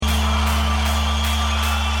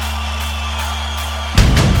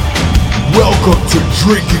Welcome to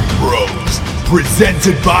Drinking Bros,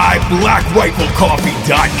 presented by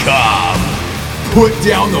BlackRifleCoffee.com. Put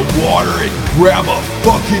down the water and grab a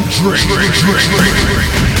fucking drink.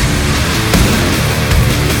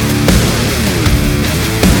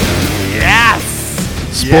 Yes!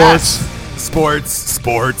 Sports.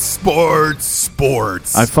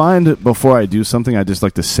 I find before I do something, I just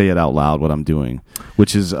like to say it out loud what I'm doing,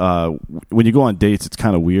 which is when you go on dates, it's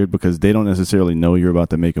kind of weird because they don't necessarily know you're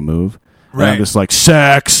about to make a move. Right. And I'm just like,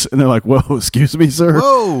 sex. And they're like, whoa, excuse me, sir.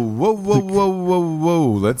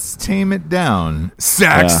 Whoa. Let's tame it down.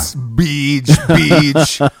 Sex, beach.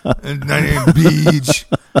 And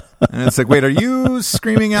it's like, wait, are you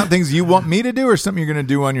screaming out things you want me to do or something you're going to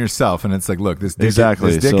do on yourself? And it's like, look, this dick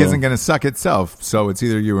isn't going to suck itself. So it's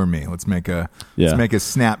either you or me. Let's make a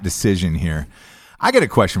snap decision here. I got a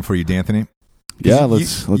question for you, D'Anthony. Yeah,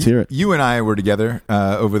 let's hear it. You and I were together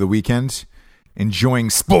over the weekend, enjoying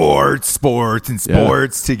sports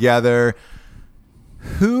together.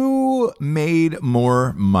 Who made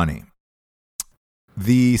more money?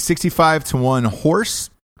 The 65-1 horse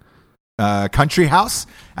country house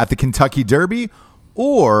at the Kentucky Derby,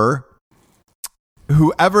 or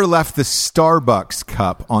whoever left the Starbucks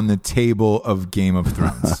cup on the table of Game of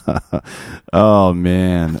Thrones? Oh,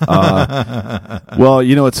 man. Well,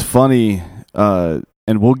 it's funny.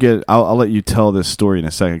 And I'll let you tell this story in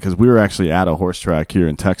a second because we were actually at a horse track here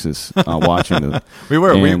in Texas watching it. We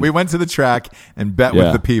went to the track and bet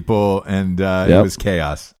with the people, and it was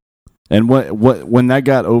chaos. And when that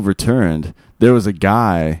got overturned, there was a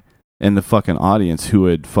guy in the fucking audience who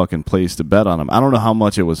had fucking placed a bet on him. I don't know how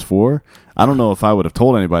much it was for. I don't know if I would have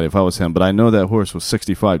told anybody if I was him, but I know that horse was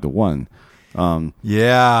 65-1.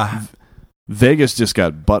 Vegas just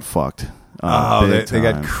got butt fucked. They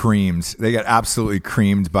got creamed. They got absolutely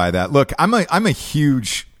creamed by that. Look, I'm a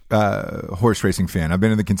huge horse racing fan. I've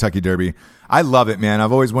been in the Kentucky Derby. I love it, man.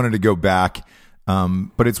 I've always wanted to go back,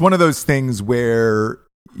 but it's one of those things where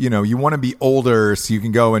you want to be older so you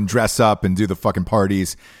can go and dress up and do the fucking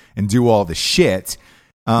parties and do all the shit.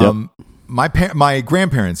 My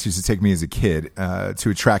grandparents used to take me as a kid to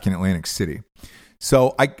a track in Atlantic City.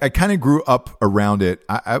 So I kind of grew up around it.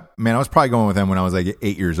 I was probably going with them when I was like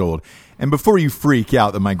 8 years old. And before you freak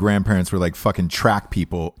out that my grandparents were like fucking track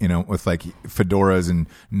people, with like fedoras and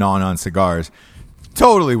non-on cigars,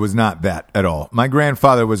 totally was not that at all. My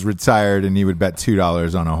grandfather was retired and he would bet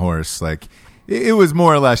 $2 on a horse. Like it was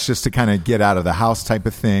more or less just to kind of get out of the house type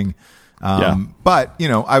of thing. But,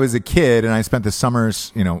 I was a kid and I spent the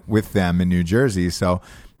summers, with them in New Jersey. So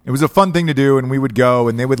it was a fun thing to do. And we would go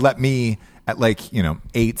and they would let me at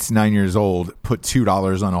 8, 9 years old, put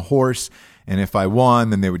 $2 on a horse. And if I won,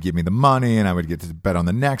 then they would give me the money and I would get to bet on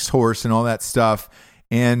the next horse and all that stuff.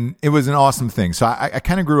 And it was an awesome thing. So I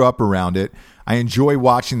kind of grew up around it. I enjoy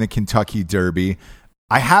watching the Kentucky Derby.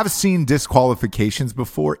 I have seen disqualifications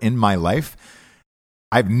before in my life.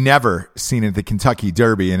 I've never seen it at the Kentucky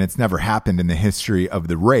Derby, and it's never happened in the history of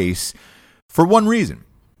the race for one reason.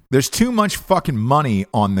 There's too much fucking money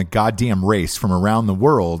on the goddamn race from around the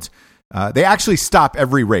world. They actually stop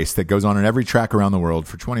every race that goes on at every track around the world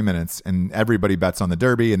for 20 minutes, and everybody bets on the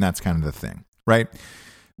Derby, and that's kind of the thing, right?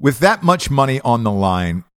 With that much money on the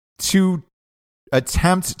line, to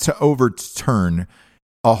attempt to overturn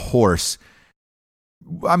a horse,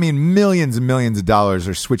 I mean, millions and millions of dollars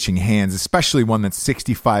are switching hands, especially one that's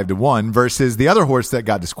 65-1 versus the other horse that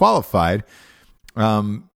got disqualified.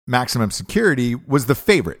 Maximum Security was the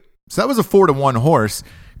favorite. So that was a 4-1 horse.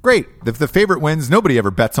 Great. If the favorite wins, nobody ever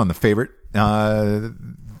bets on the favorite.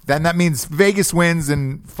 Then that means Vegas wins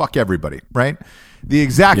and fuck everybody, right? The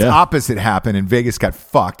exact opposite happened and Vegas got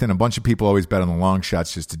fucked, and a bunch of people always bet on the long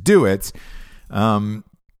shots just to do it. And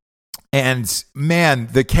man,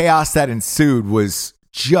 the chaos that ensued was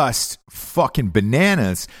just fucking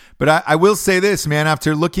bananas. But I will say this, man,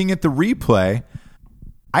 after looking at the replay,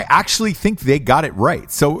 I actually think they got it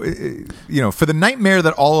right. So, for the nightmare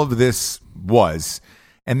that all of this was,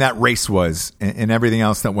 and that race was, and everything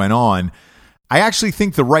else that went on, I actually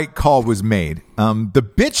think the right call was made. The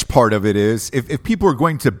bitch part of it is, if people are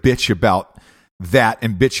going to bitch about that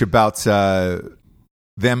and bitch about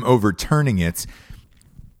them overturning it,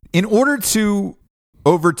 in order to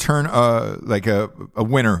overturn a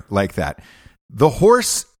winner like that, the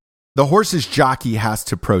horse's jockey has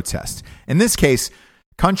to protest. In this case,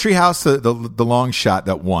 Country House, the long shot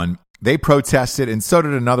that won, they protested, and so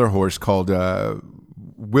did another horse called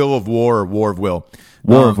Will of War or War of Will.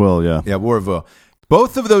 War of Will, yeah. Yeah, War of Will.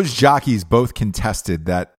 Both of those jockeys both contested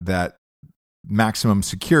that Maximum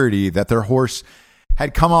Security, that their horse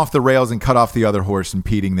had come off the rails and cut off the other horse,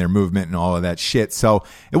 impeding their movement and all of that shit. So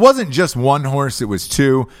it wasn't just one horse, it was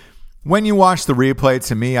two. When you watch the replay,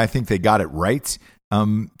 to me, I think they got it right.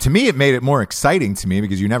 To me, it made it more exciting to me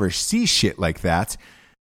because you never see shit like that.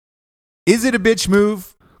 Is it a bitch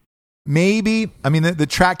move? Maybe. I mean, the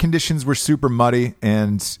track conditions were super muddy,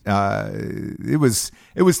 and it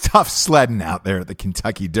was tough sledding out there at the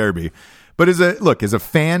Kentucky Derby. But as a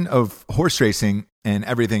fan of horse racing and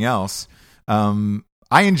everything else,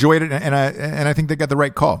 I enjoyed it, and I think they got the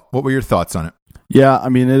right call. What were your thoughts on it? Yeah, I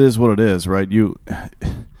mean, it is what it is, right?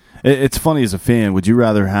 It's funny as a fan. Would you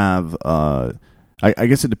rather have? I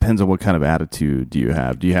guess it depends on what kind of attitude do you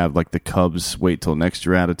have. Do you have like the Cubs wait till next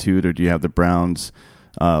year attitude, or do you have the Browns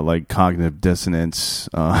like cognitive dissonance?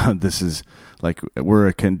 This is like we're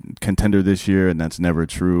a contender this year, and that's never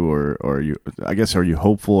true. Or are you? I guess are you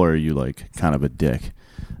hopeful, or are you like kind of a dick?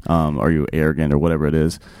 Are you arrogant, or whatever it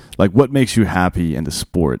is? Like, what makes you happy in the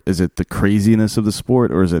sport? Is it the craziness of the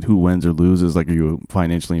sport, or is it who wins or loses? Like, are you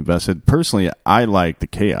financially invested? Personally, I like the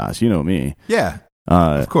chaos. You know me. Yeah.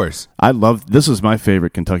 Of course. This was my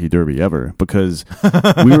favorite Kentucky Derby ever because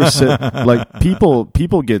we were like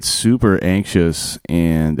people get super anxious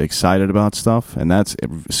and excited about stuff, and that's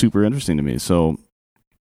super interesting to me. So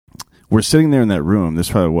we're sitting there in that room. There's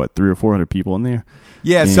probably 300 or 400 people in there.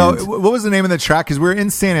 Yeah. So what was the name of the track? Because we're in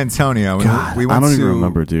San Antonio. God, we went I don't to even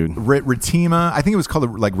remember, dude. Ritima. I think it was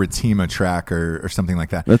called like Ritima track or something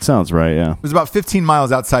like that. That sounds right. Yeah. It was about 15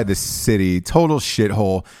 miles outside the city. Total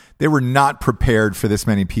shithole. They were not prepared for this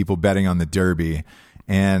many people betting on the Derby,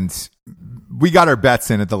 and we got our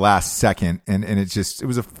bets in at the last second, and it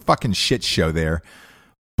was a fucking shit show there.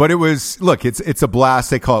 But it's a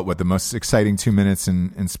blast. They call it the most exciting 2 minutes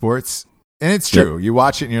in sports, and it's true. Yep. You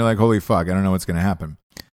watch it and you're like, holy fuck, I don't know what's going to happen.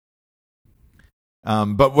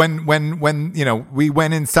 But when we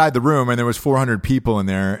went inside the room and there was 400 people in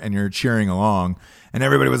there and you're cheering along and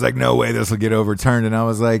everybody was like, no way this will get overturned. And I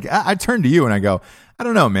was like, I turned to you and I go, I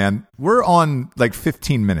don't know, man. We're on like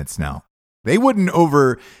 15 minutes now. They wouldn't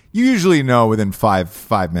you usually know within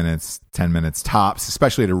 5 minutes, 10 minutes tops,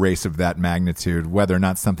 especially at a race of that magnitude, whether or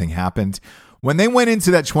not something happened. When they went into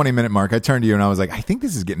that 20-minute mark, I turned to you and I was like, I think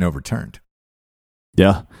this is getting overturned.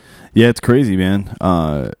 Yeah. Yeah, it's crazy, man.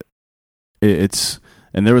 And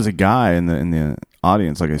there was a guy in the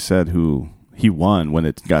audience, like I said, who he won when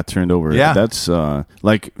it got turned over. Yeah. That's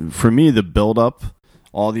like for me, the build up,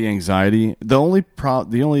 all the anxiety. The only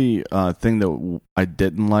thing that I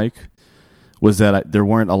didn't like was that there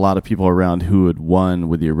weren't a lot of people around who had won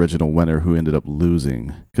with the original winner who ended up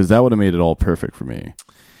losing, because that would have made it all perfect for me.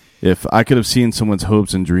 If I could have seen someone's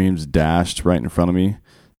hopes and dreams dashed right in front of me,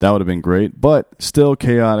 that would have been great, but still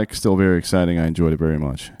chaotic, still very exciting. I enjoyed it very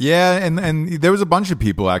much. Yeah, and there was a bunch of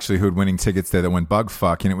people actually who had winning tickets there that went bug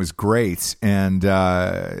fuck, and it was great. And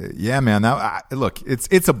yeah, man,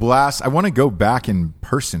 it's a blast. I want to go back in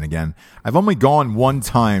person again. I've only gone one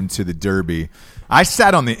time to the Derby. I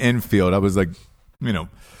sat on the infield. I was like,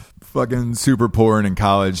 fucking super poor and in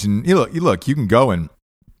college. And you can go and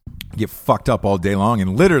get fucked up all day long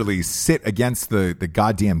and literally sit against the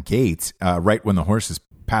goddamn gate right when the horses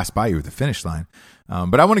pass by you at the finish line.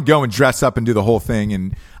 But I want to go and dress up and do the whole thing,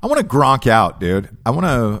 and I want to gronk out, dude. I want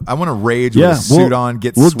to rage with a suit on,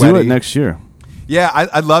 get sweaty. We'll do it next year. Yeah,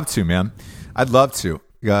 I'd love to, man. I'd love to,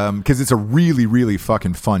 because it's a really, really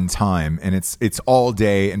fucking fun time, and it's all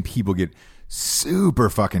day, and people get super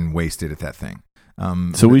fucking wasted at that thing.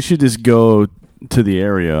 So we should just go to the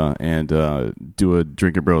area and do a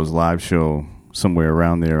Drinking Bros live show somewhere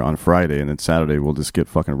around there on Friday, and then Saturday we'll just get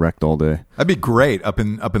fucking wrecked all day. That'd be great up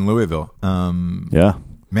in Louisville. Yeah,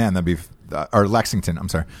 man, that'd be or Lexington. I'm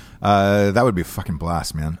sorry, that would be a fucking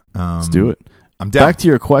blast, man. Let's do it. I'm down. Back to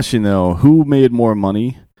your question though: who made more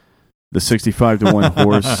money, the 65-1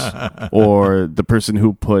 horse, or the person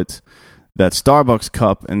who put that Starbucks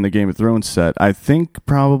cup in the Game of Thrones set? I think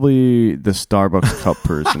probably the Starbucks cup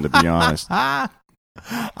person, to be honest.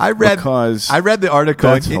 I read the article.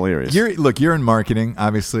 That's hilarious. You're in marketing,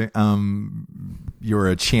 obviously. You're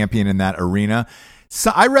a champion in that arena.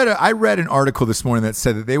 So I read an article this morning that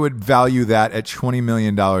said that they would value that at $20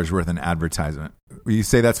 million worth in advertisement. Will you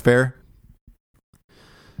say that's fair?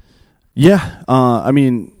 Yeah. I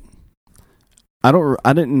mean,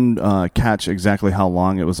 I didn't catch exactly how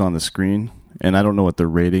long it was on the screen, and I don't know what the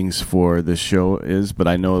ratings for this show is, but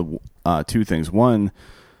I know two things. One,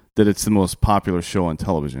 that it's the most popular show on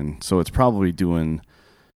television, so it's probably doing.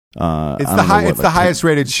 It's the highest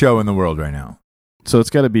rated show in the world right now. So it's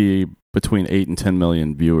got to be between 8 and 10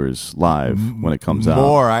 million viewers live when it comes out.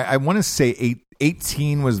 More, I want to say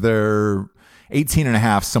 18 was their 18 and a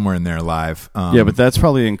half, somewhere in there live. Yeah, but that's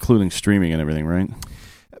probably including streaming and everything, right?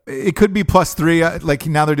 It could be +3. Like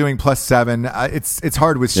now they're doing +7. It's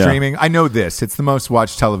hard with streaming. I know this. It's the most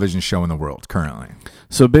watched television show in the world currently.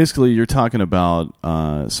 So basically, you're talking about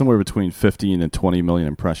somewhere between 15 and 20 million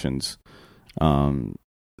impressions.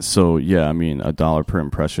 So yeah, I mean, $1 per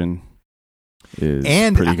impression is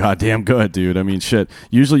pretty goddamn good, dude. I mean, shit.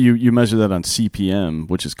 Usually you measure that on CPM,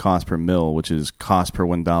 which is cost per mil, which is cost per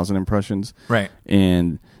 1,000 impressions. Right.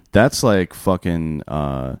 And that's like fucking,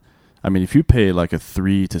 I mean, if you pay like a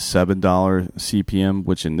 $3 to $7 CPM,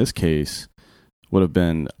 which in this case would have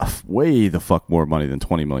been way the fuck more money than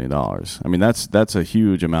 $20 million. I mean, that's a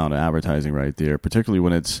huge amount of advertising right there, particularly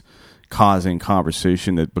when it's causing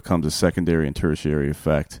conversation that becomes a secondary and tertiary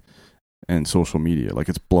effect and social media. Like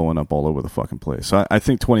it's blowing up all over the fucking place. So I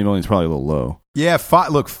think 20 million is probably a little low. Yeah,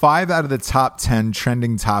 5 out of the top 10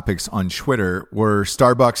 trending topics on Twitter were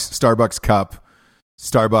Starbucks cup,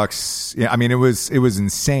 Starbucks. Yeah, I mean it was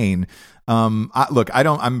insane. I'm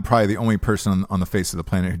probably the only person on the face of the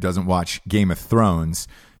planet who doesn't watch Game of Thrones,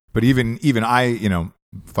 but even I,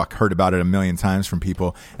 heard about it a million times from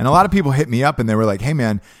people, and a lot of people hit me up and they were like, "Hey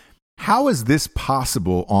man, how is this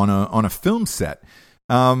possible on a film set?"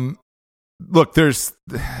 Look, there's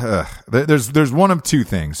one of two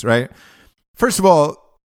things, right? First of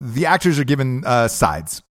all, the actors are given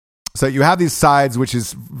sides. So you have these sides, which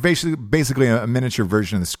is basically a miniature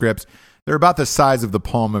version of the script. They're about the size of the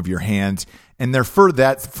palm of your hand, and they're for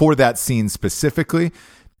that scene specifically.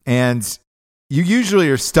 And you usually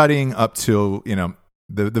are studying up till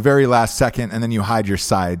the very last second, and then you hide your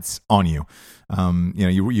sides on you.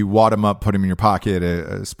 You wad them up, put them in your pocket,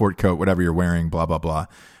 a sport coat, whatever you're wearing, blah blah blah.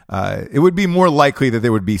 It would be more likely that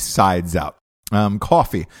there would be sides out.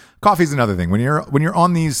 Coffee is another thing. When you're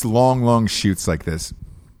on these long shoots like this,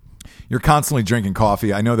 you're constantly drinking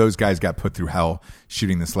coffee. I know those guys got put through hell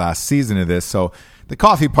shooting this last season of this, so the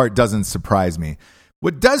coffee part doesn't surprise me.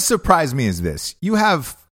 What does surprise me is this. You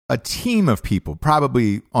have a team of people,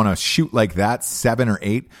 probably on a shoot like that, 7 or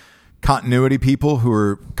 8 continuity people who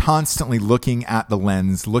are constantly looking at the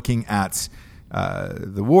lens, looking at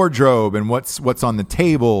the wardrobe and what's on the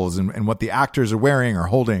tables and what the actors are wearing or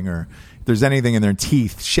holding, or if there's anything in their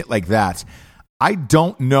teeth, shit like that. I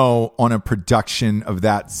don't know on a production of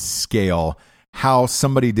that scale how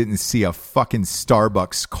somebody didn't see a fucking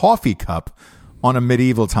Starbucks coffee cup on a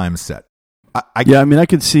medieval time set. I mean, I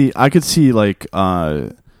could see like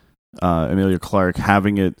Emilia Clarke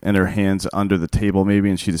having it in her hands under the table maybe,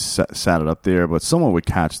 and she just sat it up there, but someone would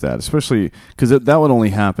catch that, especially because that would only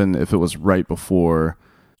happen if it was right before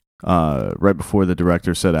the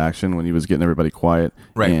director said action, when he was getting everybody quiet,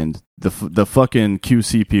 right? And the fucking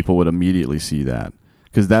QC people would immediately see that,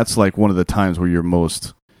 because that's like one of the times where you're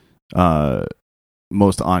most on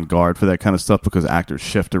guard for that kind of stuff, because actors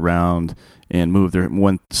shift around and move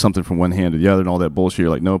something from one hand to the other and all that bullshit. You're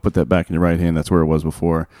like, no, put that back in your right hand. That's where it was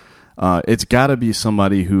before. It's got to be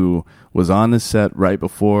somebody who was on the set right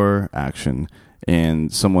before action,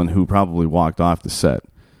 and someone who probably walked off the set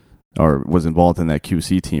or was involved in that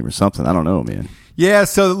QC team or something. I don't know, man. Yeah,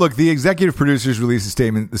 so look, the executive producers released a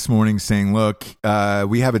statement this morning saying, look,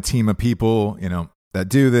 we have a team of people, that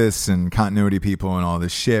do this, and continuity people and all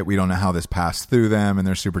this shit. We don't know how this passed through them, and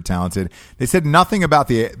they're super talented. They said nothing about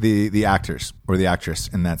the actors or the actress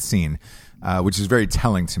in that scene, which is very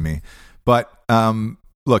telling to me. But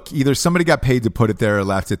look, either somebody got paid to put it there or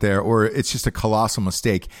left it there, or it's just a colossal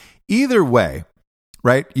mistake. Either way,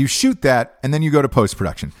 right? You shoot that, and then you go to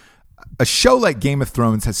post-production. A show like Game of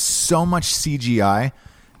Thrones has so much CGI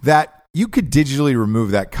that you could digitally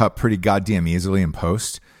remove that cup pretty goddamn easily in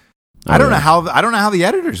post. I don't know how the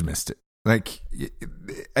editors missed it. Like,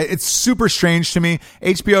 it's super strange to me.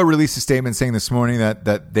 HBO released a statement saying this morning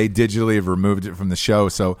that they digitally have removed it from the show,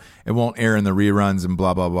 so it won't air in the reruns and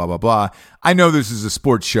blah, blah, blah, blah, blah. I know this is a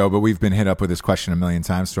sports show, but we've been hit up with this question a million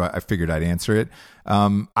times, so I figured I'd answer it.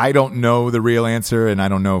 I don't know the real answer, and I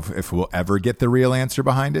don't know if we'll ever get the real answer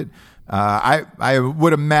behind it. I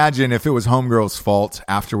would imagine if it was Homegirl's fault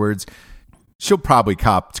afterwards, she'll probably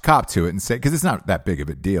cop to it and say, because it's not that big of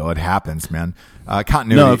a deal. It happens, man.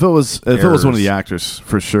 Continuity. No, if it was one of the actors,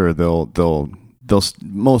 for sure they'll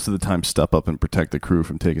most of the time step up and protect the crew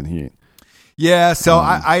from taking heat. Yeah, so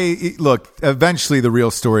I look. Eventually, the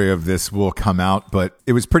real story of this will come out, but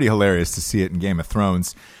it was pretty hilarious to see it in Game of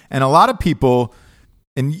Thrones, and a lot of people.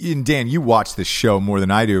 And Dan, you watch this show more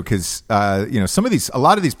than I do, because a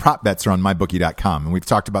lot of these prop bets are on mybookie.com, and we've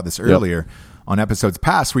talked about this earlier. Yep. On episodes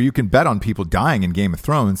past, where you can bet on people dying in Game of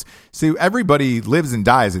Thrones. So everybody lives and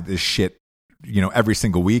dies at this shit, every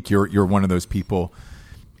single week. You're one of those people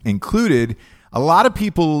included. A lot of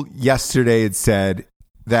people yesterday had said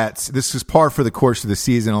that this was par for the course of the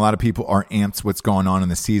season. A lot of people are amped what's going on in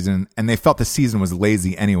the season, and they felt the season was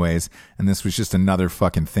lazy anyways, and this was just another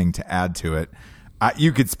fucking thing to add to it.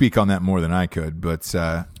 You could speak on that more than I could, but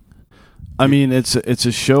I mean, it's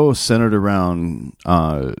a show centered around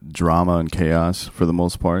drama and chaos for the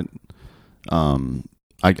most part.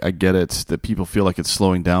 I get it that people feel like it's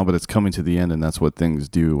slowing down, but it's coming to the end, and that's what things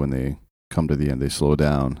do when they come to the end. They slow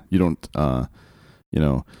down. You don't,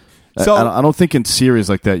 So, I don't think in series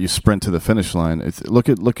like that you sprint to the finish line. Look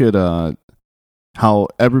at how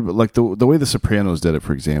the way The Sopranos did it,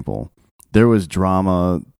 for example. There was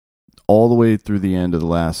drama all the way through the end of the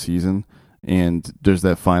last season, and there's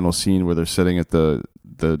that final scene where they're sitting at the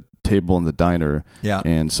table in the diner,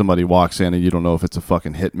 and somebody walks in, and you don't know if it's a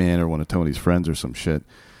fucking hitman or one of Tony's friends or some shit.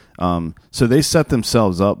 So they set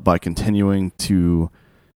themselves up by continuing to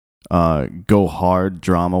go hard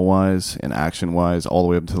drama-wise and action-wise all the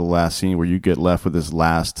way up to the last scene, where you get left with this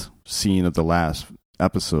last scene of the last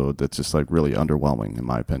episode that's just like really underwhelming, in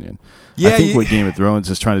my opinion. I think what Game of Thrones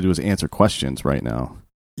is trying to do is answer questions right now.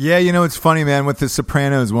 Yeah, it's funny, man. With the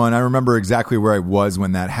Sopranos one, I remember exactly where I was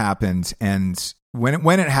when that happened, and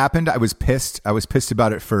when it happened, I was pissed. I was pissed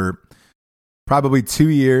about it for probably 2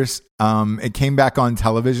 years. It came back on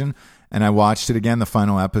television, and I watched it again, the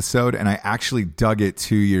final episode, and I actually dug it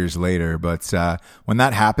 2 years later. But when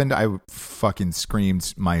that happened, I fucking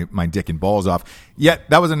screamed my dick and balls off. Yet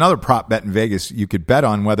that was another prop bet in Vegas. You could bet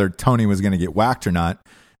on whether Tony was going to get whacked or not,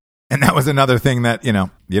 and that was another thing that you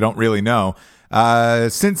don't really know.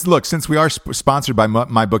 Since we are sponsored by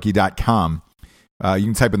mybookie.com, you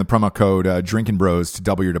can type in the promo code Drinking Bros to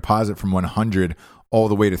double your deposit from $100 all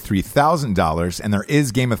the way to $3,000, and there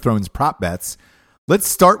is Game of Thrones prop bets. Let's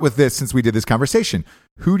start with this since we did this conversation.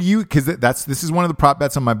 Who do you? Because this is one of the prop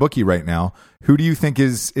bets on my bookie right now. Who do you think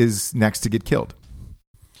is next to get killed?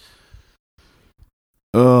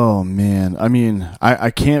 Oh man, I mean,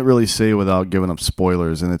 I can't really say without giving up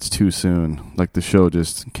spoilers, and it's too soon. Like the show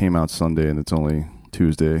just came out Sunday, and it's only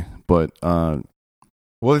Tuesday. But well,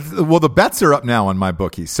 the bets are up now on my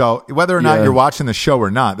bookie. So whether or not you're watching the show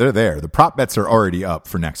or not, they're there. The prop bets are already up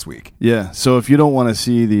for next week. Yeah. So if you don't want to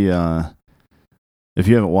see if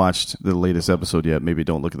you haven't watched the latest episode yet, maybe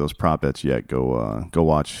don't look at those prop bets yet. Go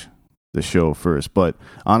watch the show first. But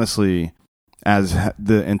honestly, as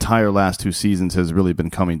the entire last two seasons has really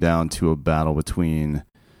been coming down to a battle between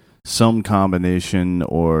some combination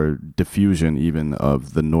or diffusion even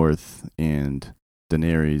of the North and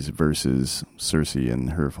Daenerys versus Cersei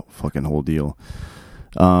and her fucking whole deal.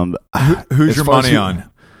 Who's your money on?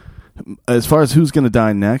 As far as who's going to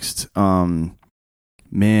die next,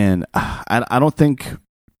 man, I don't think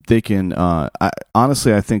they can.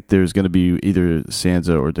 Honestly, I think there's going to be either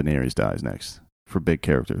Sansa or Daenerys dies next for big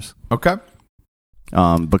characters. Okay.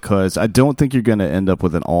 Because I don't think you're going to end up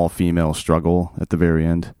with an all-female struggle at the very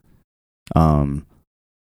end.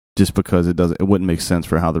 Just because it wouldn't make sense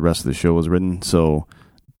for how the rest of the show was written. So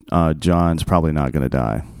John's probably not going to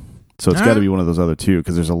die. So it's got to be one of those other two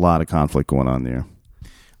because there's a lot of conflict going on there.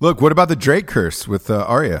 Look, what about the Drake curse with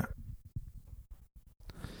Arya?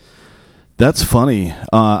 That's funny.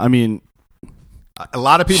 I mean, a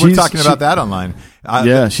lot of people are talking about that online.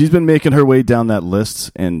 She's been making her way down that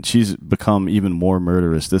list, and she's become even more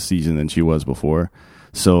murderous this season than she was before.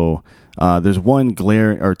 So there's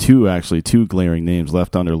two glaring names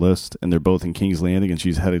left on her list, and they're both in King's Landing, and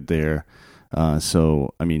she's headed there.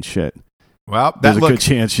 So, I mean, shit. Well, there's a good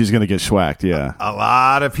chance she's going to get schwacked, yeah. A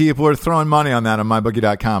lot of people are throwing money on that on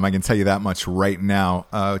mybookie.com. I can tell you that much right now.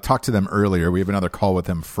 Talked to them earlier. We have another call with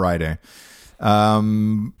them Friday.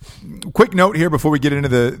 Quick note here before we get into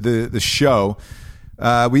the show.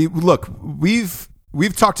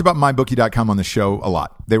 We've talked about mybookie.com on the show a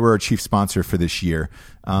lot. They were our chief sponsor for this year.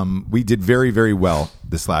 We did very, very well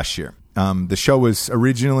this last year. The show was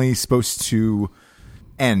originally supposed to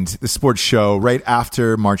end, the sports show, right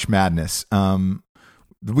after March Madness.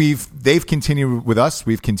 They've continued with us.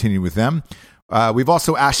 We've continued with them. We've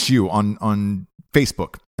also asked you on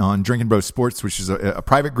Facebook, on Drinking Bros Sports, which is a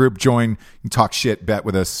private group. Join, you can talk shit, bet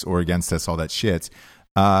with us or against us, all that shit.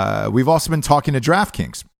 We've also been talking to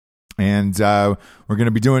DraftKings, and we're going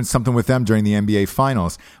to be doing something with them during the NBA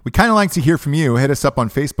Finals. We kind of like to hear from you. Hit us up on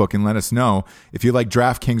Facebook and let us know if you like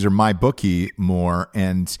DraftKings or MyBookie more.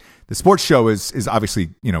 And the sports show is obviously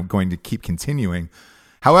going to keep continuing.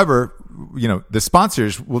 However, the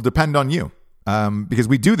sponsors will depend on you because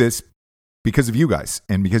we do this because of you guys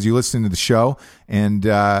and because you listen to the show. And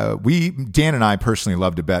Dan and I personally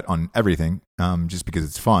love to bet on everything just because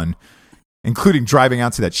it's fun, including driving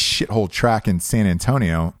out to that shithole track in San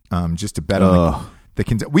Antonio just to bet on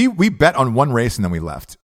we bet on one race and then we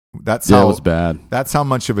left. That's Yeah, how it was bad. That's how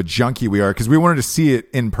much of a junkie we are, because we wanted to see it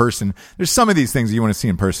in person. There's some of these things you want to see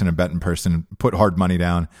in person and bet in person and put hard money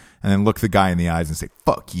down and then look the guy in the eyes and say,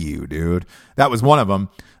 fuck you, dude. That was one of them.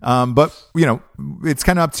 But, it's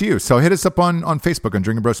kind of up to you. So hit us up on Facebook on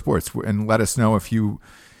Drinking Bro Sports and let us know if you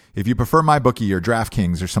prefer MyBookie or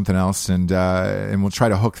DraftKings or something else, and we'll try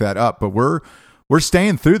to hook that up. But we're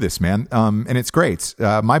staying through this, man, and it's great.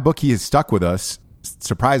 MyBookie has stuck with us,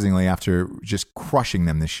 surprisingly, after just crushing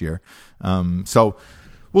them this year. So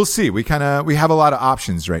we'll see. We have a lot of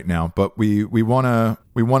options right now, but we want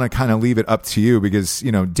to kind of leave it up to you because,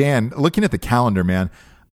 Dan, looking at the calendar, man,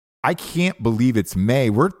 I can't believe it's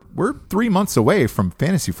May. We're 3 months away from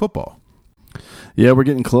fantasy football. Yeah, we're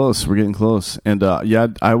getting close. And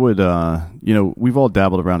I would, we've all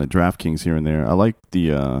dabbled around at DraftKings here and there. I like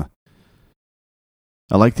the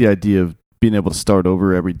idea of being able to start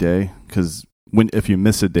over every day, because if you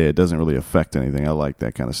miss a day, it doesn't really affect anything. I like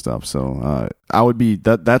that kind of stuff. So I would be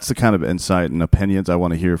that's the kind of insight and opinions I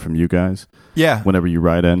want to hear from you guys. Yeah. Whenever you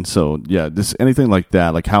write in. So yeah, anything like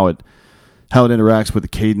that, like how it interacts with the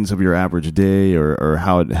cadence of your average day, or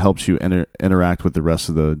how it helps you interact with the rest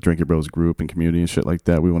of the Drinking Bros group and community and shit like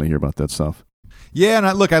that. We want to hear about that stuff. Yeah, and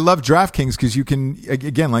I love DraftKings because you can,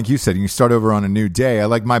 again, like you said, you can start over on a new day. I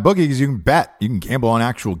like MyBookie because you can bet. You can gamble on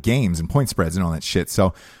actual games and point spreads and all that shit.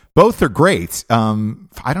 So both are great.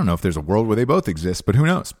 I don't know if there's a world where they both exist, but who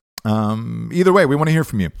knows? Either way, we want to hear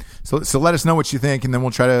from you. So let us know what you think, and then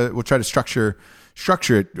we'll try to structure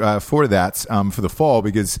it for that for the fall,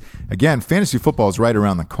 because again, fantasy football is right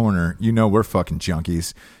around the corner. We're fucking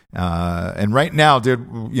junkies, and right now, dude,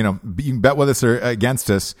 you can bet with us or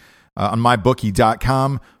against us on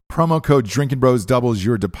mybookie.com. Promo code Drinking Bros doubles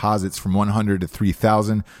your deposits from $100 to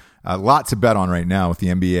 $3,000. Lot to bet on right now with the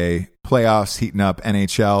NBA playoffs heating up.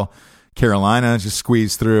 NHL, Carolina just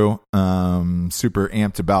squeezed through. Super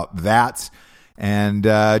amped about that. And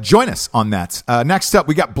join us on that. Next up,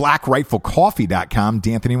 we got blackriflecoffee.com.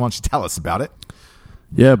 D'Anthony, why don't you tell us about it?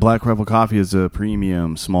 Yeah, Black Rifle Coffee is a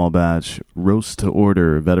premium, small batch,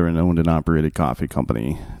 roast-to-order, veteran-owned and operated coffee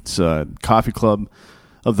company. It's a coffee club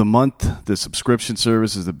of the month. The subscription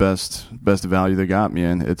service is the best value they got,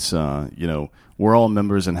 man. It's, we're all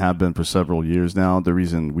members and have been for several years now. The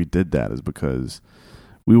reason we did that is because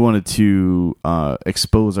we wanted to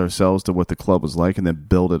expose ourselves to what the club was like and then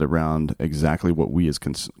build it around exactly what we as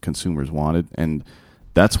consumers wanted. And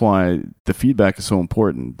that's why the feedback is so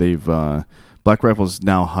important. Black Rifle's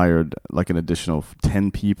now hired like an additional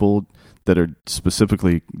 10 people that are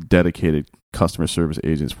specifically dedicated customer service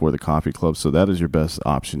agents for the coffee club. So that is your best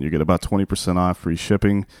option. You get about 20% off, free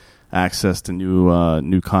shipping, access to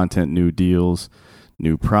new content, new deals,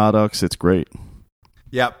 new products. It's great.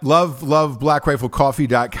 Yeah, love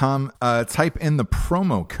blackriflecoffee.com. Type in the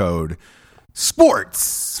promo code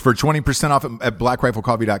SPORTS for 20% off at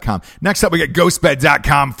blackriflecoffee.com. Next up, we got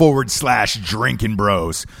ghostbed.com/drinking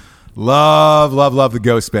bros. Love the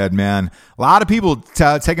ghost bed, man. A lot of people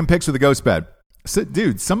taking pics with the ghost bed. So,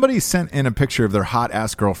 dude, somebody sent in a picture of their hot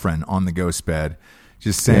ass girlfriend on the ghost bed,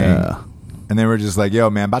 just saying, yeah. And they were just like, yo,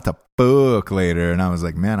 man, about to fuck later. And I was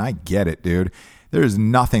like, man, I get it, dude. There's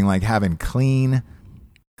nothing like having clean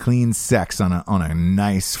sex on a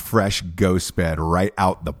nice, fresh ghost bed right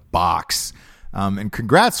out the box. And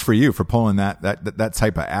congrats for you for pulling that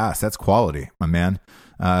type of ass. That's quality, my man.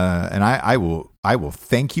 And I will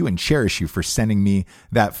thank you and cherish you for sending me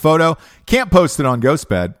that photo. Can't post it on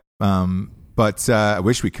Ghostbed, but I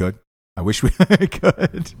wish we could. I wish we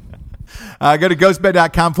could. Go to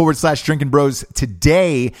ghostbed.com/drinking bros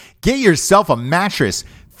today. Get yourself a mattress.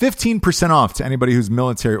 15% off to anybody who's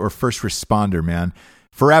military or first responder, man.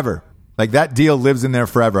 Forever. Like, that deal lives in there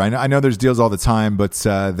forever. I know there's deals all the time, but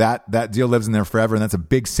that deal lives in there forever, and that's a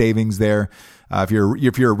big savings there. If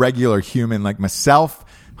you're a regular human like myself,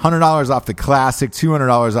 $100 off the classic,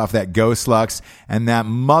 $200 off that Ghost Lux, and that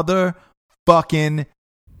motherfucking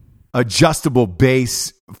adjustable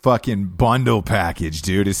base fucking bundle package,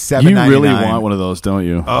 dude, is $7.99. You really want one of those, don't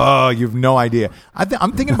you? Oh, you have no idea.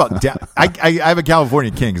 I'm thinking about I have a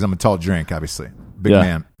California King because I'm a tall drink, obviously. Big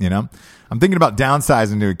man, you know? I'm thinking about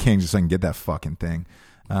downsizing to a King just so I can get that fucking thing.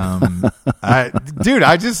 I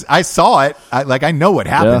saw it. I know what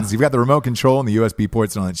happens. Yeah. You've got the remote control and the USB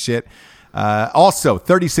ports and all that shit. Also,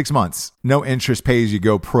 36 months, no interest, pay as you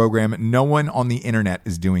go program. No one on the internet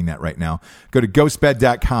is doing that right now. Go to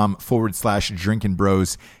ghostbed.com/drinking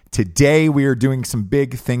bros. Today, we are doing some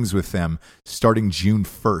big things with them starting June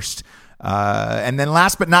 1st. And then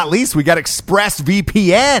last but not least, we got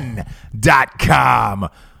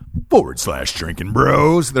expressvpn.com/drinking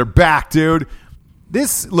bros. They're back, dude.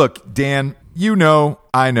 Look, Dan,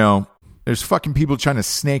 I know, There's fucking people trying to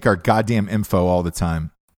snake our goddamn info all the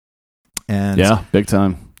time. And yeah, big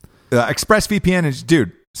time. ExpressVPN is,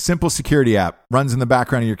 dude, simple security app. Runs in the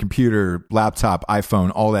background of your computer, laptop,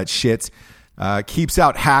 iPhone, all that shit. Keeps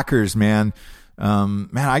out hackers, man.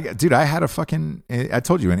 I had I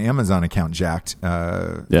told you, an Amazon account jacked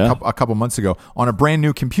a couple months ago on a brand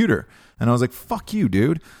new computer. And I was like, fuck you,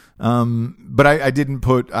 dude. But I didn't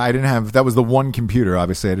have, that was the one computer.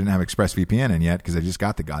 Obviously I didn't have ExpressVPN in yet because I just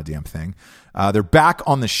got the goddamn thing. They're back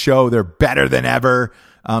on the show. They're better than ever.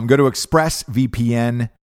 Go to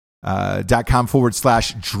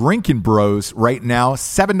expressvpn.com/drinking bros right now.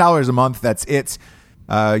 $7 a month. That's it.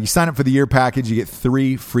 You sign up for the year package. You get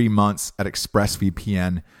 3 free months at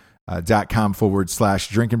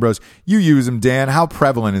expressvpn.com/drinking bros. You use them, Dan. How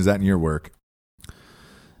prevalent is that in your work?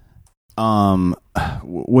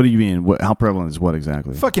 What do you mean? How prevalent is what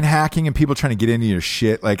exactly? Fucking hacking and people trying to get into your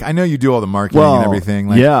shit. Like, I know you do all the marketing and everything.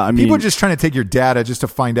 Like, yeah, I mean, people are just trying to take your data just to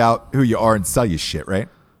find out who you are and sell you shit, right?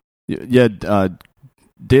 Yeah,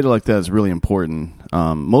 data like that is really important.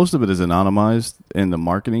 Most of it is anonymized in the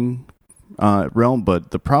marketing realm,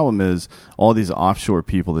 but the problem is all these offshore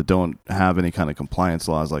people that don't have any kind of compliance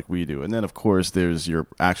laws like we do. And then, of course, there's your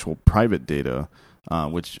actual private data,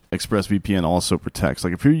 which ExpressVPN also protects.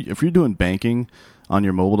 Like if you're doing banking on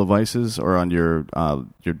your mobile devices or on your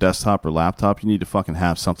desktop or laptop, you need to fucking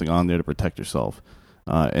have something on there to protect yourself.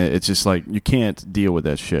 It's just like you can't deal with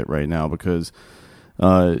that shit right now because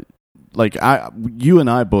you and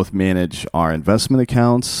I both manage our investment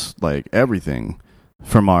accounts, like everything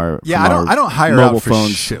from our I don't hire mobile out for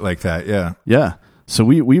phones. shit like that. Yeah. So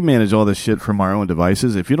we manage all this shit from our own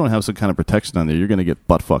devices. If you don't have some kind of protection on there, you're going to get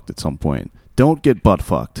butt fucked at some point. Don't get butt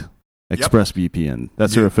fucked. ExpressVPN.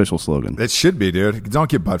 That's their official slogan. It should be, dude. Don't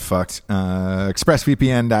get butt fucked.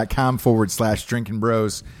 expressvpn.com/drinking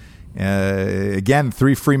bros. Again,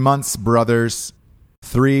 3 free months, brothers.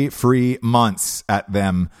 3 free months at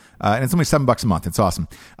them. And it's only $7 a month. It's awesome.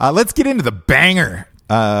 Let's get into the banger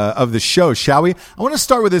of the show, shall we? I want to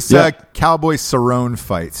start with this Cowboy Cerrone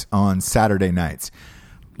fight on Saturday night.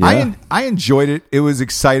 Yeah. I enjoyed it. It was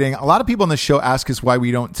exciting. A lot of people on the show ask us why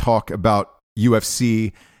we don't talk about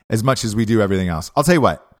UFC as much as we do everything else. I'll tell you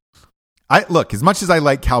what. Look, as much as I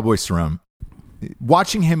like Cowboy Cerrone,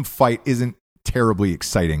 watching him fight isn't terribly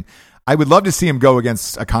exciting. I would love to see him go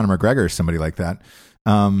against a Conor McGregor or somebody like that.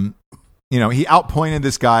 He outpointed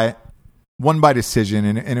this guy, won by decision,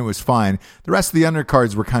 and it was fine. The rest of the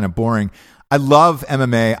undercards were kind of boring. I love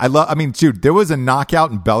MMA. Dude, there was a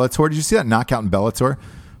knockout in Bellator. Did you see that knockout in Bellator?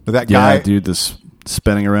 With that guy? Yeah, dude, this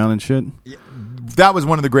spinning around and shit. That was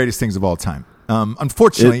one of the greatest things of all time.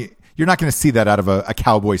 Unfortunately, you're not going to see that out of a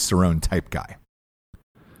Cowboy Cerrone type guy.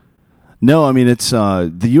 No, I mean, it's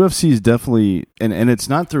the UFC is definitely, and it's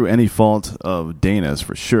not through any fault of Dana's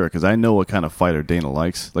for sure, because I know what kind of fighter Dana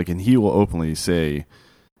likes. Like, and he will openly say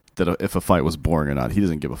that if a fight was boring or not, he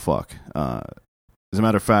doesn't give a fuck. As a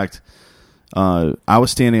matter of fact, I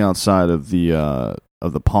was standing outside of the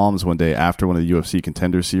Palms one day after one of the UFC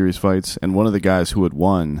Contender Series fights, and one of the guys who had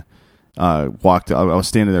won walked. I was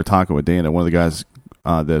standing there talking with Dana. One of the guys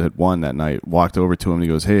that had won that night walked over to him and he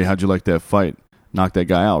goes, "Hey, how'd you like that fight? Knocked that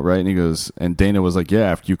guy out, right?" And he goes, and Dana was like,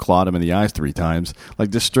 "Yeah, after you clawed him in the eyes 3 times," like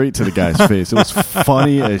just straight to the guy's face. It was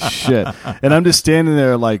funny as shit. And I'm just standing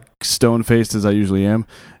there like stone faced as I usually am,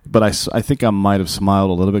 but I think I might have smiled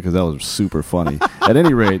a little bit because that was super funny. At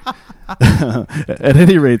any rate,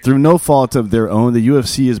 through no fault of their own, the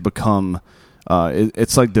UFC has become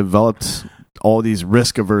it's like developed all these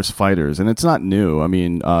risk averse fighters, and it's not new. I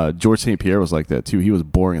mean, George St. Pierre was like that too. He was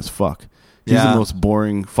boring as fuck. He's the most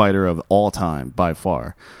boring fighter of all time by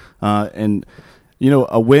far. And,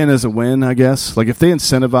 a win is a win, I guess. Like, if they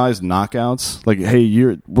incentivize knockouts, like, hey,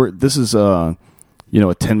 this is, a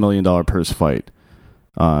 $10 million purse fight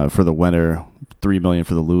for the winner, $3 million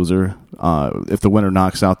for the loser. If the winner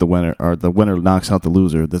knocks out the winner, or the winner knocks out the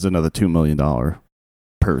loser, there's another $2 million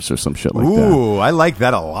purse or some shit like that. Ooh, I like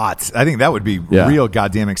that a lot. I think that would be real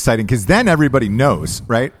goddamn exciting because then everybody knows,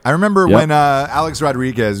 right? I remember when Alex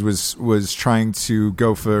Rodriguez was trying to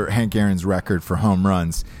go for Hank Aaron's record for home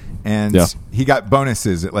runs, and he got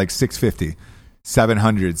bonuses at like 650,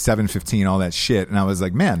 700, 715, all that shit. And I was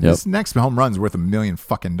like, man, this next home run's worth $1 million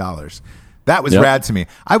fucking dollars. That was rad to me.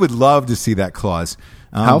 I would love to see that clause.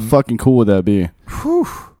 How fucking cool would that be? Whew,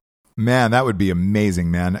 man, that would be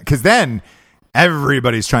amazing, man. Because then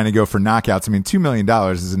everybody's trying to go for knockouts. I mean, $2 million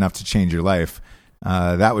is enough to change your life.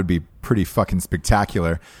 That would be pretty fucking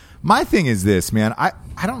spectacular. My thing is this, man. I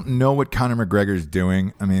don't know what Conor McGregor's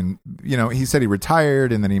doing. I mean, he said he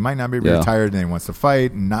retired, and then he might not be retired, and he wants to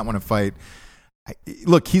fight and not want to fight.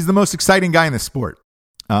 Look, he's the most exciting guy in the sport.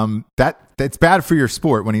 That's bad for your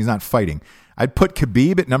sport when he's not fighting. I'd put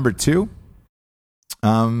Khabib at number 2.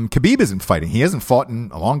 Khabib isn't fighting. He hasn't fought in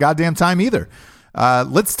a long goddamn time either.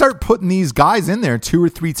 Let's start putting these guys in there 2 or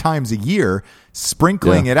 3 times a year,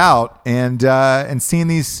 sprinkling it out, and seeing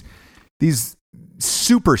these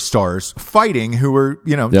superstars fighting who are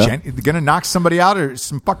going to knock somebody out, or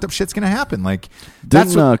some fucked up shit's going to happen. Like,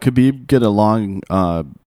 didn't Khabib get a long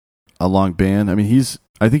ban? I mean,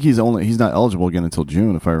 I think he's not eligible again until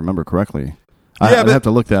June, if I remember correctly. I'd have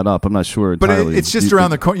to look that up. I'm not sure entirely. But it's just around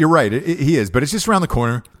the corner. You're right. He is, but it's just around the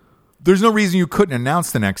corner. There's no reason you couldn't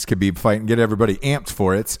announce the next Khabib fight and get everybody amped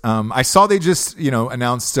for it. I saw they just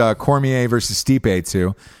announced Cormier versus Stipe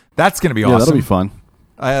too. That's going to be awesome. Yeah, that'll be fun.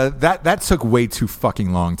 That took way too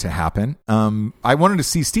fucking long to happen. I wanted to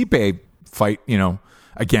see Stipe fight,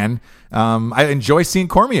 again. I enjoy seeing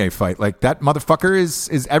Cormier fight. Like, that motherfucker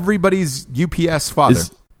is everybody's UPS father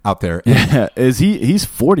out there. Yeah, he's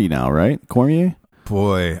 40 now, right? Cormier?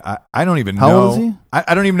 Boy, I don't even know. How old is he?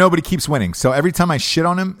 I don't even know, but he keeps winning. So every time I shit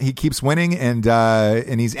on him, he keeps winning,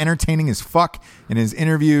 and he's entertaining as fuck in his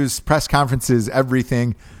interviews, press conferences,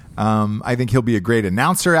 everything. I think he'll be a great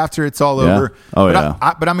announcer after it's all over.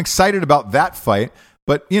 But I'm excited about that fight.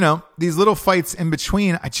 But, these little fights in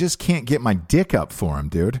between, I just can't get my dick up for him,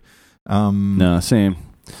 dude. No, same.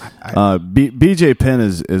 BJ Penn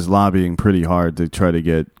is lobbying pretty hard to try to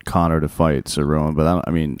get Conor to fight Cerrone, but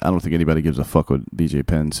I don't think anybody gives a fuck what BJ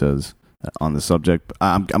Penn says on the subject.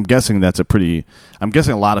 I'm guessing I'm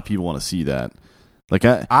guessing a lot of people want to see that. Like,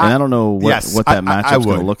 I don't know what that matchup's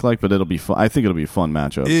going to look like, but it'll be fun. I think it'll be a fun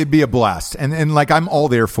matchup. It'd be a blast, and like, I'm all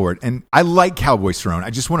there for it. And I like Cowboy Cerrone. I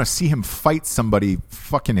just want to see him fight somebody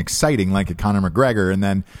fucking exciting like a Conor McGregor, and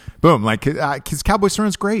then boom, like, because Cowboy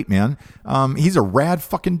Cerrone's great, man. He's a rad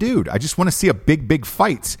fucking dude. I just want to see a big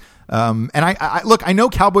fight. And I look, I know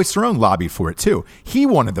Cowboy Cerrone lobbied for it too. He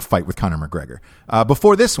wanted the fight with Conor McGregor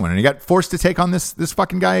before this one, and he got forced to take on this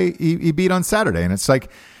fucking guy he beat on Saturday, and it's like,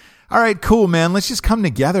 all right, cool, man. Let's just come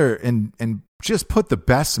together and just put the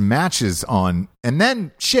best matches on. And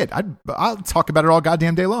then, shit, I'll talk about it all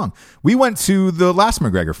goddamn day long. We went to the last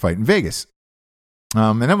McGregor fight in Vegas,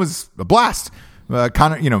 and that was a blast.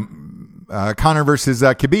 Conor versus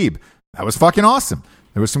Khabib. That was fucking awesome.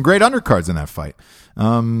 There was some great undercards in that fight.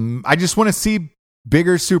 I just want to see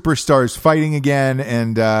bigger superstars fighting again.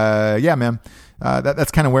 And yeah, man,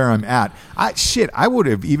 that's kind of where I'm at. I would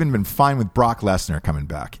have even been fine with Brock Lesnar coming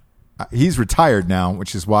back. He's retired now,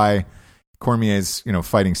 which is why Cormier's,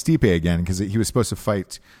 fighting Stipe again, because he was supposed to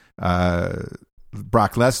fight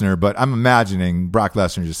Brock Lesnar. But I'm imagining Brock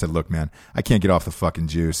Lesnar just said, "Look, man, I can't get off the fucking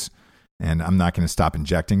juice, and I'm not going to stop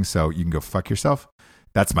injecting. So you can go fuck yourself."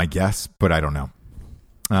 That's my guess, but I don't know.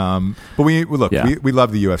 But we love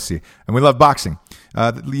the UFC and we love boxing.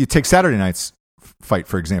 You take Saturday night's fight,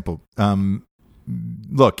 for example.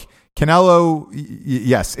 Look. Canelo,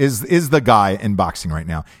 yes, is the guy in boxing right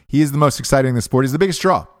now. He is the most exciting in the sport. He's the biggest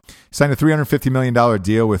draw. He signed a $350 million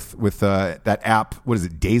deal with that app. What is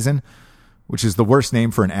it, DAZN? Which is the worst name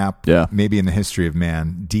for an app, maybe in the history of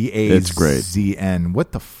man. DAZN.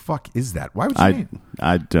 What the fuck is that? Why would you name it?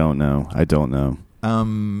 I don't know.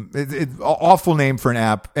 It's awful name for an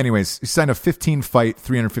app. Anyways, he signed a 15-fight,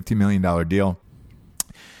 $350 million deal.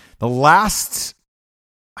 The last...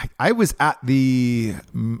 I was at the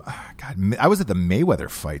Mayweather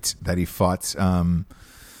fight that he fought. Wow,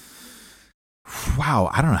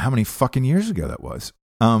 I don't know how many fucking years ago that was.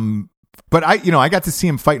 But I got to see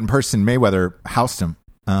him fight in person. Mayweather housed him,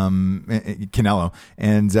 Canelo,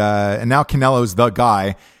 and now Canelo's the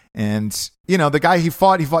guy. And the guy he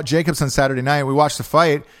fought Jacobs on Saturday night. We watched the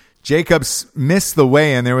fight. Jacobs missed the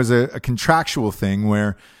weigh-in. There was a contractual thing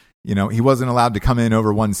where. He wasn't allowed to come in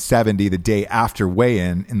over 170 the day after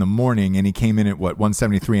weigh-in in the morning, and he came in at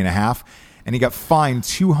 173.5, and he got fined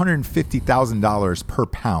 $250,000 per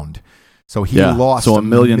pound. So he lost $1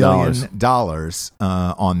 million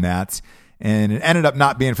on that, and it ended up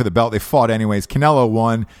not being for the belt. They fought anyways. Canelo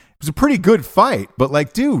won. It was a pretty good fight, but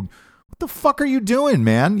like, dude, what the fuck are you doing,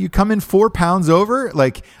 man? You come in 4 pounds over?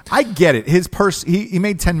 Like, I get it. His he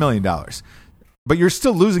made $10 million. But you're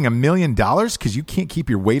still losing $1 million because you can't keep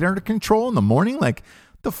your weight under control in the morning? Like,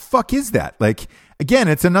 what the fuck is that? Like, again,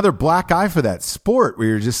 it's another black eye for that sport where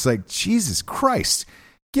you're just like, Jesus Christ,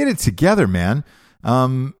 get it together, man.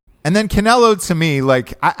 And then Canelo, to me,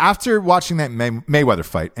 like, after watching that Mayweather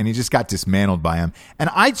fight, and he just got dismantled by him, and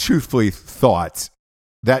I truthfully thought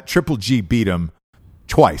that Triple G beat him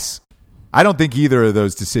twice. I don't think either of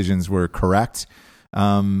those decisions were correct.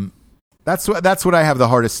 That's what I have the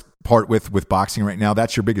hardest part with boxing right now.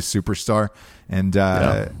 That's your biggest superstar. And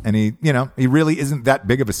he really isn't that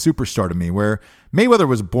big of a superstar to me, where Mayweather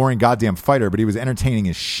was a boring goddamn fighter, but he was entertaining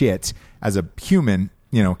as shit as a human,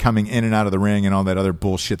 coming in and out of the ring and all that other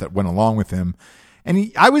bullshit that went along with him.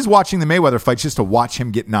 And I was watching the Mayweather fights just to watch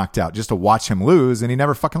him get knocked out, just to watch him lose, and he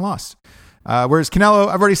never fucking lost. Whereas Canelo,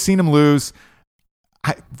 I've already seen him lose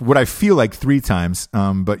what I feel like 3 times,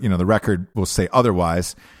 but the record will say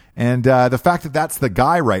otherwise. And the fact that that's the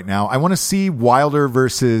guy right now, I want to see Wilder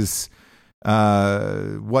versus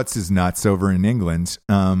what's his nuts over in England.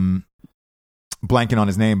 Blanking on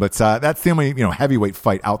his name, but that's the only heavyweight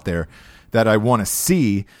fight out there that I want to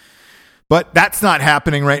see. But that's not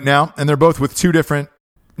happening right now, and they're both with 2 different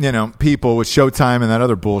people with Showtime and that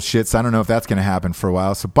other bullshit. So I don't know if that's going to happen for a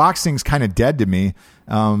while. So boxing's kind of dead to me.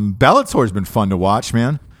 Bellator's been fun to watch,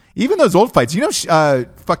 man. Even those old fights.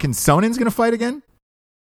 Fucking Sonen's going to fight again.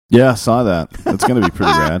 Yeah, I saw that. That's going to be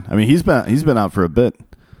pretty rad. I mean, he's been out for a bit.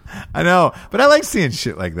 I know, but I like seeing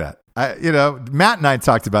shit like that. Matt and I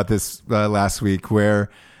talked about this last week, where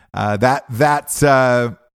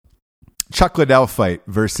that Chuck Liddell fight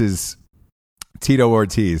versus Tito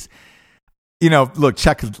Ortiz. Look,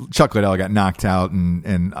 Chuck Liddell got knocked out,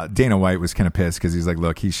 and Dana White was kind of pissed because he's like,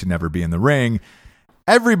 look, he should never be in the ring.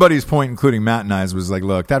 Everybody's point, including Matt and I's, was like,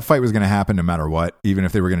 look, that fight was going to happen no matter what, even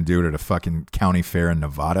if they were going to do it at a fucking county fair in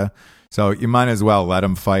Nevada. So you might as well let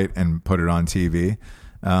them fight and put it on TV.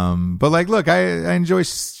 But look, I enjoy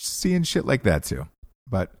seeing shit like that too.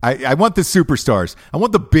 But I want the superstars. I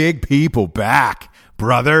want the big people back,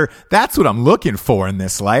 brother. That's what I'm looking for in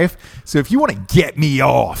this life. So if you want to get me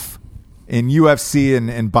off in UFC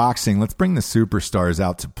and boxing, let's bring the superstars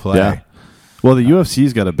out to play. Yeah. Well, the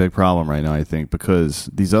UFC's got a big problem right now, I think, because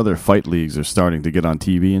these other fight leagues are starting to get on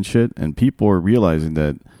TV and shit, and people are realizing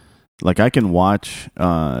that, I can watch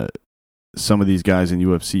some of these guys in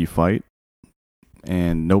UFC fight,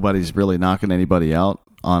 and nobody's really knocking anybody out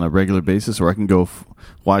on a regular basis, or I can go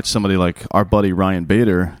watch somebody like our buddy Ryan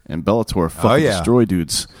Bader and Bellator fucking destroy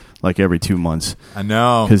dudes every 2 months. I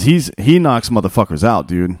know, because he knocks motherfuckers out,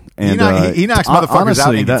 dude. And he knocks motherfuckers honestly,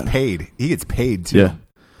 out and gets paid. He gets paid too. Yeah,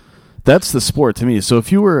 that's the sport to me. So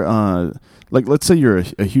if you were let's say you're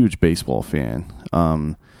a huge baseball fan,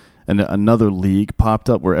 and another league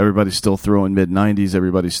popped up where everybody's still throwing mid-90s,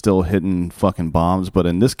 everybody's still hitting fucking bombs, but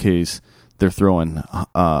in this case, they're throwing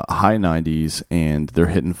high 90s and they're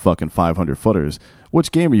hitting fucking 500 footers.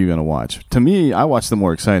 Which game are you going to watch? To me, I watch the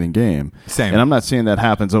more exciting game. Same. And I'm not saying that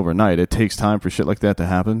happens overnight. It takes time for shit like that to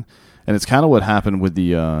happen. And it's kind of what happened with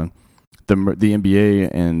the NBA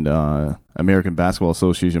and American Basketball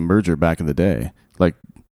Association merger back in the day.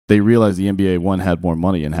 They realized the NBA had more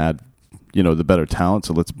money and had the better talent,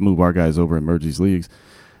 so let's move our guys over and merge these leagues.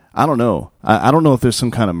 I don't know. I don't know if there's some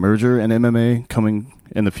kind of merger in MMA coming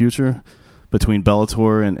in the future between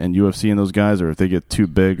Bellator and UFC and those guys, or if they get too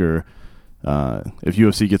big, or if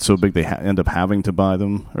UFC gets so big they end up having to buy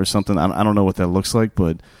them or something. I don't know what that looks like,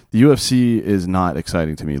 but the UFC is not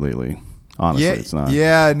exciting to me lately. Honestly, it's not.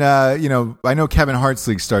 Yeah, and I know Kevin Hart's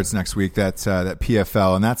league starts next week. That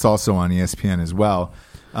PFL, and that's also on ESPN as well.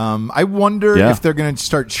 I wonder if they're going to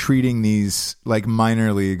start treating these like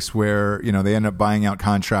minor leagues where they end up buying out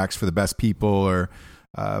contracts for the best people, or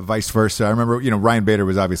vice versa. I remember, Ryan Bader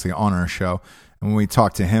was obviously on our show, and when we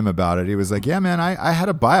talked to him about it, he was like, yeah, man, I had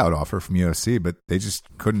a buyout offer from UFC, but they just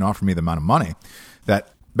couldn't offer me the amount of money that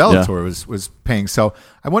Bellator was paying. So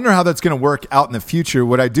I wonder how that's going to work out in the future.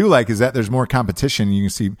 What I do like is that there's more competition. You can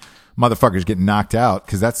see motherfuckers getting knocked out,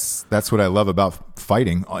 because that's what I love about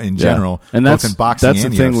fighting in general, and both in boxing that's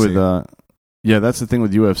and the thing UFC. That's the thing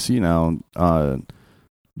with UFC now.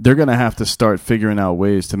 They're going to have to start figuring out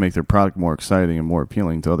ways to make their product more exciting and more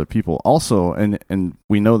appealing to other people. Also, and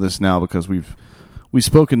we know this now because we've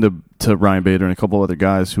spoken to Ryan Bader and a couple other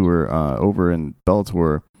guys who are over in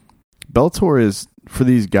Bellator. Bellator is, for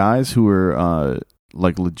these guys who are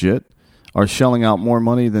legit, are shelling out more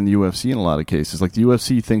money than the UFC in a lot of cases. The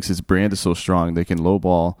UFC thinks its brand is so strong they can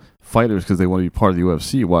lowball fighters because they want to be part of the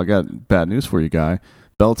UFC. Well, I got bad news for you, guy.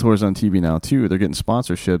 Bellator's on TV now too. They're getting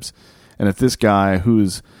sponsorships. And if this guy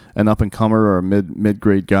who's an up-and-comer or a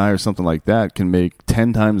mid-grade guy or something like that can make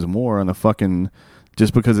 10 times more on a fucking,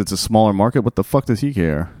 just because it's a smaller market, what the fuck does he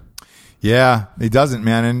care? Yeah, he doesn't,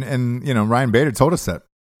 man. And Ryan Bader told us that.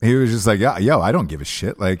 He was just like, yeah, I don't give a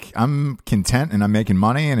shit. I'm content and I'm making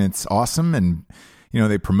money and it's awesome. And,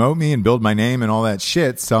 they promote me and build my name and all that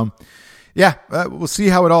shit. So, yeah, we'll see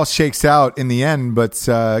how it all shakes out in the end. But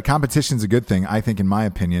competition's a good thing, I think, in my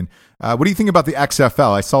opinion. What do you think about the XFL?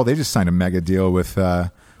 I saw they just signed a mega deal with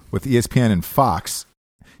ESPN and Fox.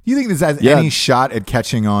 Do you think this has any shot at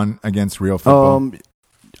catching on against real football?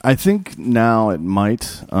 I think now it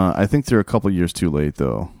might. I think they're a couple years too late,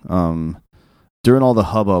 though. During all the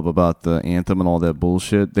hubbub about the anthem and all that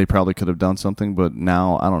bullshit, they probably could have done something, but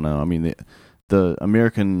now, I don't know. I mean, the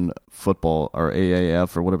American football, or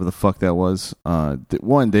AAF, or whatever the fuck that was,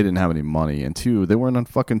 one, they didn't have any money, and two, they weren't on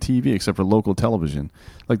fucking TV except for local television.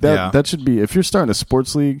 Like, that should be, if you're starting a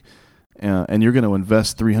sports league, and you're going to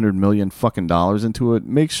invest $300 million fucking dollars into it,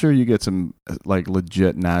 make sure you get some like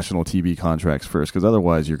legit national TV contracts first, because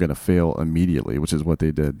otherwise you're going to fail immediately, which is what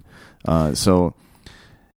they did. So,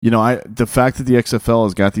 the fact that the XFL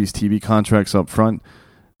has got these TV contracts up front,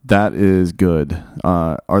 that is good.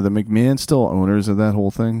 Are the McMahon still owners of that whole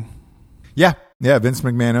thing? Yeah. Vince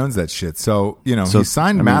McMahon owns that shit. So he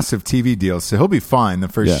signed massive TV deals, so he'll be fine the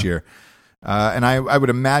first year. And I would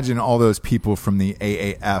imagine all those people from the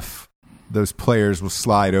AAF, those players will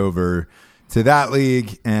slide over to that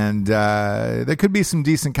league, and there could be some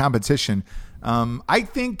decent competition. I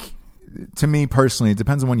think, to me personally, it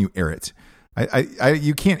depends on when you air it.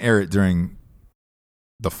 You can't air it during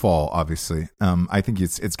the fall, obviously. I think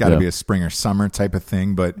it's got to be a spring or summer type of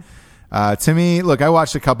thing. But to me, look, I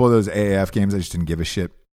watched a couple of those AAF games. I just didn't give a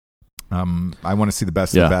shit. I want to see the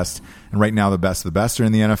best of the best, and right now the best of the best are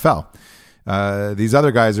in the NFL. These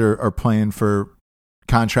other guys are playing for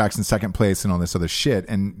contracts in second place and all this other shit.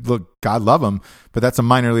 And look, God love them, but that's a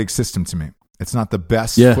minor league system to me. It's not the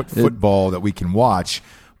best football that we can watch.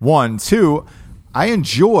 One, two, I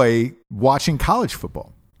enjoy watching college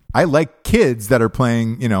football. I like kids that are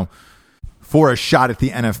playing, for a shot at the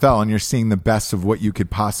NFL, and you're seeing the best of what you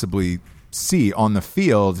could possibly see on the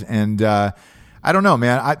field. And I don't know,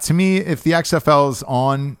 man. To me, if the XFL is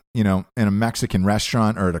on, in a Mexican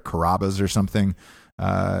restaurant or at a Carrabba's or something,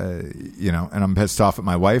 and I'm pissed off at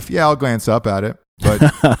my wife, I'll glance up at it.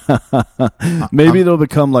 But maybe it'll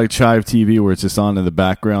become like Chive TV, where it's just on in the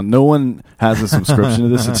background. No one has a subscription to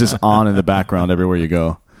this; it's just on in the background everywhere you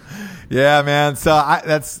go. Yeah, man. So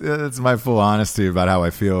that's my full honesty about how I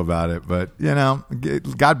feel about it. But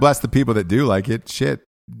God bless the people that do like it. Shit,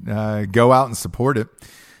 go out and support it.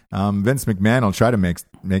 Vince McMahon will try to make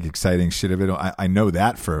exciting shit of it. I know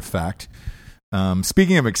that for a fact.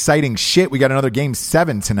 Speaking of exciting shit, we got another Game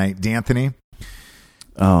 7 tonight, D'Anthony.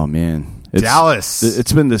 Oh, man. Dallas.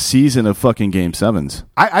 It's been the season of fucking Game 7s.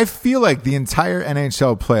 I feel like the entire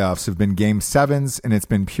NHL playoffs have been Game 7s, and it's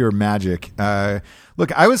been pure magic.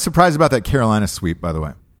 Look, I was surprised about that Carolina sweep, by the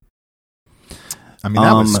way. I mean,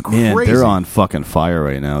 that was crazy. Man, they're on fucking fire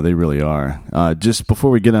right now. They really are. Just before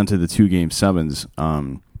we get onto the 2 Game 7s,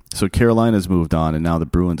 so Carolina's moved on, and now the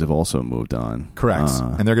Bruins have also moved on. Correct,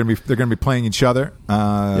 and they're going to be playing each other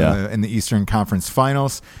in the Eastern Conference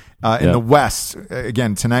Finals. In the West,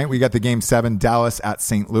 again tonight we got the Game 7, Dallas at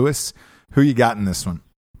St. Louis. Who you got in this one?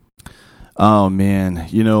 Oh man,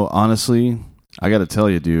 honestly, I got to tell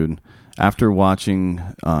you, dude. After watching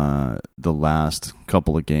the last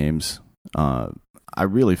couple of games, I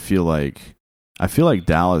really feel like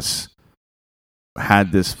Dallas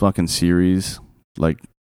had this fucking series like.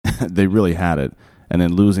 They really had it, and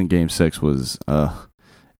then losing Game 6 was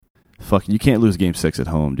fuck. You can't lose Game 6 at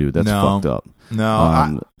home, dude. That's fucked up.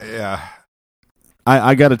 No,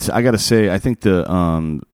 I gotta say, I think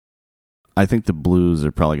the Blues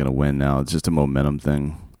are probably gonna win now. It's just a momentum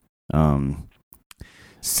thing.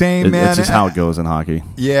 Same, man. It's just how it goes in hockey.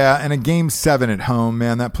 Yeah, and a Game 7 at home,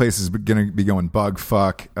 man. That place is gonna be going bug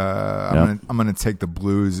fuck. I'm gonna take the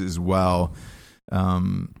Blues as well.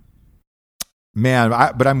 Man,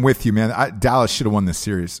 but I'm with you, man. Dallas should have won this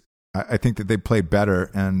series. I think that they played better,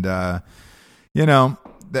 and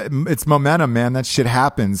it's momentum, man. That shit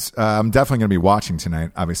happens. I'm definitely going to be watching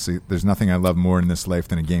tonight. Obviously, there's nothing I love more in this life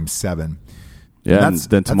than a Game 7. Yeah, and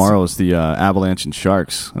then tomorrow is the Avalanche and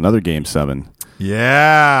Sharks, another Game 7.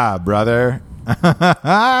 Yeah, brother.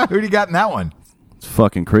 Who do you got in that one? It's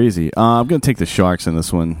fucking crazy. I'm going to take the Sharks in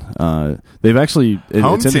this one. They've actually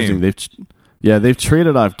it's interesting. They've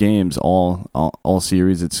traded off games all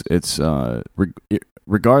series. It's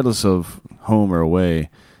regardless of home or away,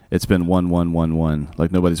 it's been 1-1-1-1.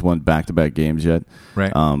 Like nobody's won back-to-back games yet.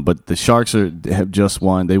 Right. But the Sharks have just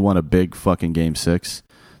won. They won a big fucking Game 6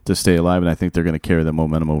 to stay alive, and I think they're going to carry the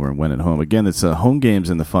momentum over and win at home. Again, it's home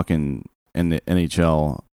games in the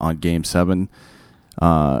NHL on Game 7.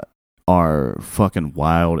 Are fucking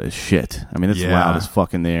wild as shit. I mean, it's wild as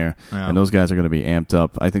fucking there, and those guys are going to be amped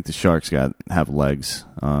up. I think the Sharks have legs.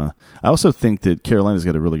 I also think that Carolina's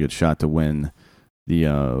got a really good shot to win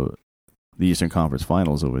the Eastern Conference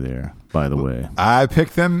Finals over there. By the way, I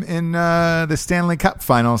picked them in the Stanley Cup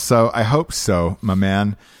Finals, so I hope so, my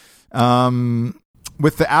man.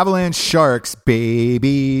 with the Avalanche Sharks,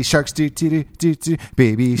 baby sharks,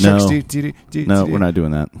 baby sharks, No, we're not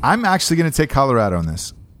doing that. I'm actually going to take Colorado on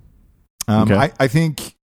this. Okay. I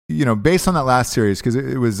think, based on that last series, because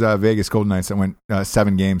it was Vegas Golden Knights that went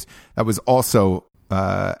 7 games. That was also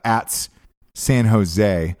at San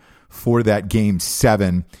Jose for that game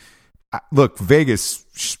 7. Look, Vegas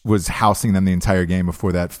was housing them the entire game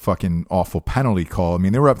before that fucking awful penalty call. I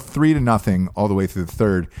mean, they were up 3-0 all the way through the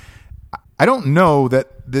third. I don't know that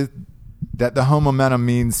the home momentum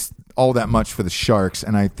means all that much for the Sharks,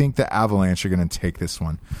 and I think the Avalanche are going to take this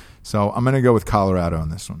one. So I'm going to go with Colorado on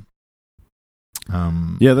this one.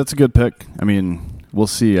 Yeah, that's a good pick. I mean, we'll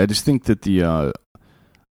see. I just think that the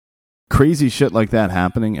crazy shit like that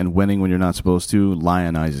happening and winning when you're not supposed to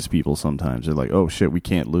lionizes people sometimes. They're like, oh shit, we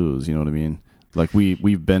can't lose. You know what I mean? Like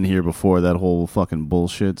we've been here before, that whole fucking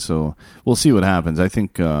bullshit. So we'll see what happens. I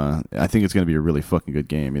think it's going to be a really fucking good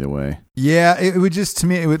game either way. Yeah, it would just, to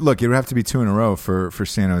me, it would have to be 2 in a row for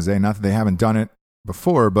San Jose. Not that they haven't done it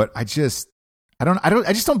before, but I just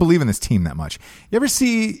don't believe in this team that much. You ever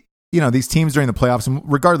see, these teams during the playoffs, and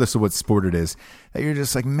regardless of what sport it is, that you're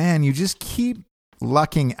just like, man, you just keep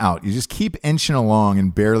lucking out. You just keep inching along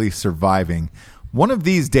and barely surviving. One of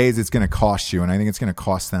these days it's going to cost you, and I think it's going to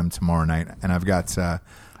cost them tomorrow night. And I've got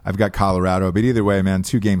Colorado, but either way, man,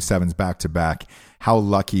 2 Game 7s back to back. How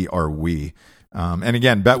lucky are we? And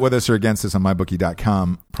again, bet with us or against us on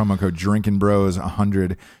mybookie.com. Promo code DrinkinBros,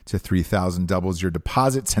 100 to 3,000 doubles your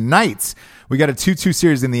deposit tonight. We got a 2-2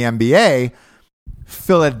 series in the NBA.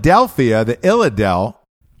 Philadelphia, the Illadel,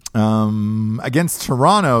 against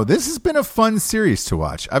Toronto. This has been a fun series to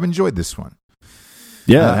watch. I've enjoyed this one.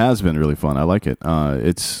 Yeah, it has been really fun. I like it.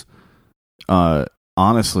 It's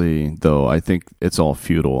honestly, though, I think it's all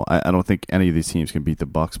futile. I don't think any of these teams can beat the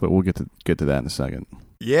Bucks, but we'll get to that in a second.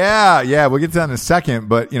 Yeah, we'll get to that in a second.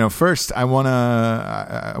 But first, I want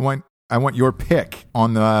your pick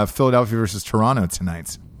on the Philadelphia versus Toronto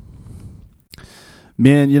tonight.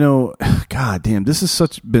 Man, God damn, this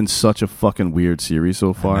has been such a fucking weird series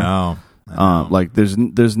so far. I know. Like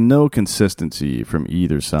there's no consistency from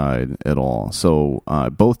either side at all. So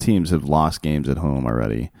both teams have lost games at home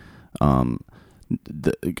already.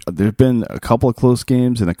 There've been a couple of close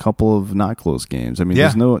games and a couple of not close games. I mean,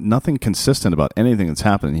 there's nothing consistent about anything that's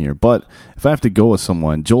happening here. But if I have to go with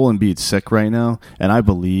someone, Joel Embiid's sick right now, and I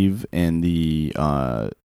believe in the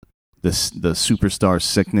superstar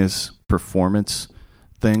sickness performance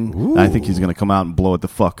thing. I think he's going to come out and blow it the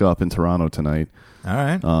fuck up in Toronto tonight. All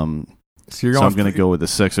right. So I'm going to go with the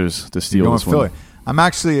Sixers to steal this one. I'm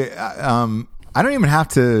actually. I don't even have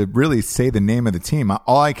to really say the name of the team.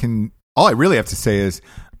 All I really have to say is,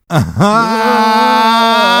 and I'm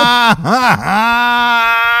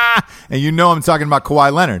talking about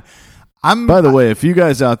Kawhi Leonard. By the way, if you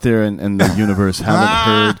guys out there in the universe haven't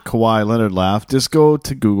heard Kawhi Leonard laugh, just go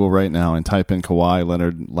to Google right now and type in Kawhi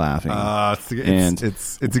Leonard laughing.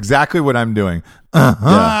 It's exactly what I'm doing.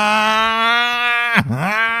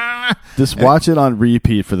 Just watch it on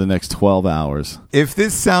repeat for the next 12 hours. If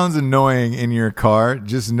this sounds annoying in your car,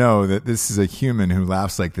 just know that this is a human who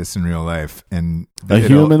laughs like this in real life, and a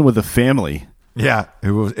human with a family. Yeah,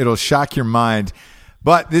 it'll shock your mind.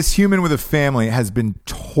 But this human with a family has been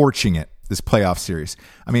torching it this playoff series.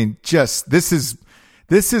 I mean, this is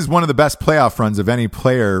one of the best playoff runs of any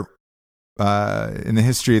player in the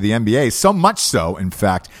history of the NBA. So much so, in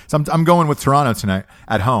fact, I'm going with Toronto tonight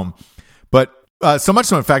at home. But so much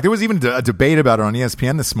so, in fact, there was even a debate about it on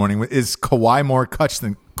ESPN this morning. Is Kawhi more clutch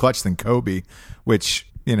than Kobe? Which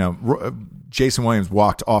Jason Williams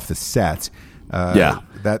walked off the set.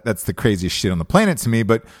 That's the craziest shit on the planet to me.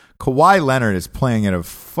 But Kawhi Leonard is playing at a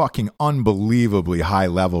fucking unbelievably high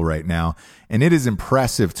level right now, and it is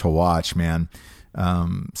impressive to watch, man.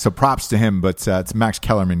 So props to him, but to Max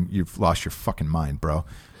Kellerman, you've lost your fucking mind, bro.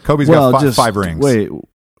 Kobe's got 5 rings.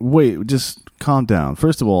 Wait, just calm down.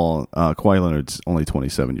 First of all, Kawhi Leonard's only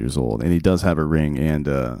 27 years old, and he does have a ring and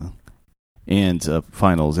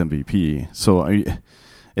Finals MVP. So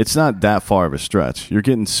it's not that far of a stretch. You're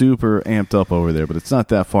getting super amped up over there, but it's not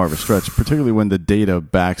that far of a stretch, particularly when the data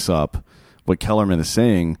backs up what Kellerman is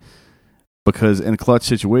saying. Because in clutch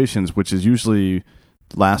situations, which is usually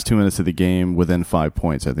last 2 minutes of the game within 5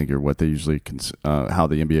 points, I think are what they usually how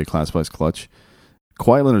the NBA classifies clutch.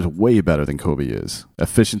 Kawhi Leonard's way better than Kobe is,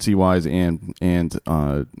 efficiency-wise and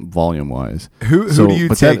volume-wise. Who do you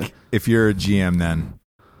take if you're a GM then?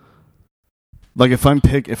 Like if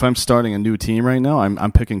I'm starting a new team right now,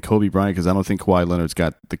 I'm picking Kobe Bryant because I don't think Kawhi Leonard's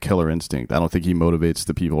got the killer instinct. I don't think he motivates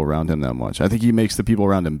the people around him that much. I think he makes the people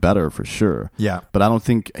around him better for sure. Yeah, but I don't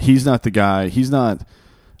think he's not the guy. He's not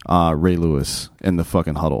Ray Lewis in the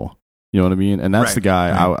fucking huddle. You know what I mean? And that's Right, the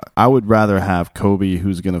guy right. I would rather have Kobe,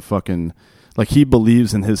 who's going to fucking, like, he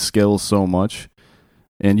believes in his skills so much.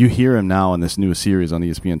 And you hear him now in this new series on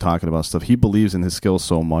ESPN talking about stuff. He believes in his skills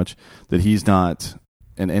so much that he's not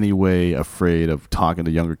in any way afraid of talking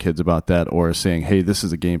to younger kids about that or saying, hey, this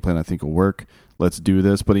is a game plan I think will work. Let's do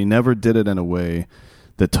this. But he never did it in a way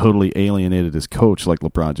that totally alienated his coach like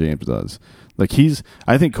LeBron James does. Like,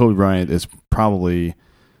 I think Kobe Bryant is probably,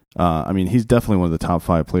 he's definitely one of the top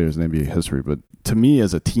 5 players in NBA history. But to me,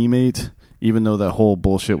 as a teammate, even though that whole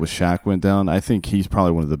bullshit with Shaq went down, I think he's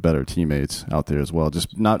probably one of the better teammates out there as well.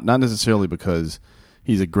 Just not necessarily because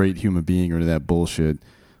he's a great human being or any of that bullshit,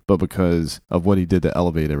 but because of what he did to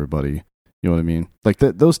elevate everybody. You know what I mean? Like,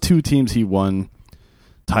 those 2 teams he won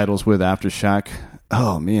titles with after Shaq,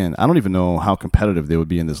 oh, man, I don't even know how competitive they would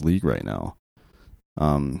be in this league right now.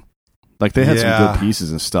 Like, they had some good pieces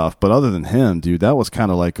and stuff, but other than him, dude, that was kind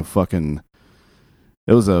of like it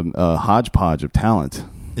was a hodgepodge of talent.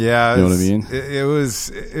 Yeah, you know what I mean?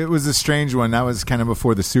 It was a strange one. That was kind of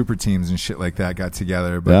before the super teams and shit like that got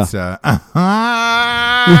together. But but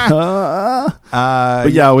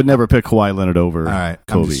yeah, I would never pick Kawhi Leonard over right,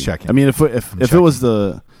 Kobe. I'm just checking. I mean, if it was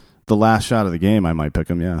the last shot of the game, I might pick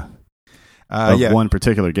him. Yeah. One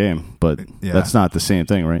particular game, but that's not the same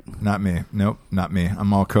thing, right? Not me. Nope, not me.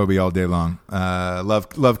 I'm all Kobe all day long.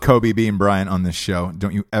 Love Kobe being Bryant on this show.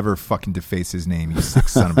 Don't you ever fucking deface his name, you sick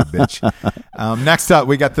son of a bitch. Next up,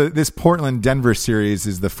 we got this Portland-Denver series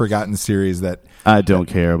is the forgotten series that I don't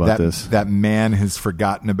care about this. That man has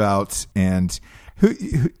forgotten about. And who?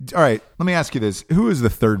 All right, let me ask you this: who is the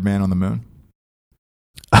third man on the moon?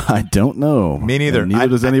 I don't know. Me neither. And neither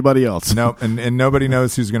does anybody else. No, and nobody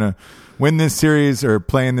knows who's going to win this series or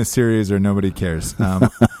play in this series, or nobody cares.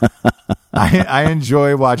 I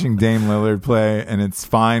enjoy watching Dame Lillard play, and it's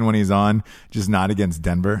fine when he's on, just not against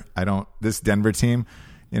Denver. This Denver team,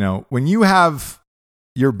 when you have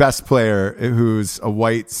your best player who's a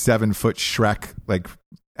white 7-foot Shrek like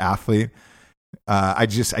athlete, I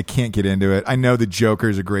can't get into it. I know the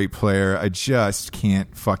Joker's a great player. I just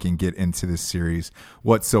can't fucking get into this series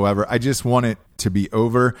whatsoever. I just want it to be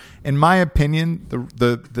over. In my opinion,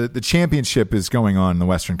 the championship is going on in the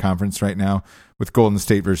Western Conference right now with Golden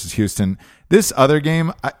State versus Houston. This other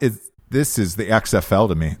game, this is the XFL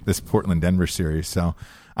to me, this Portland-Denver series. So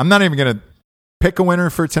I'm not even going to pick a winner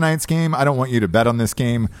for tonight's game. I don't want you to bet on this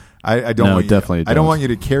game. I don't want you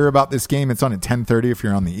to care about this game. It's on at 10:30 if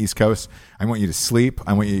you're on the East Coast. I want you to sleep.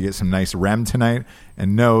 I want you to get some nice REM tonight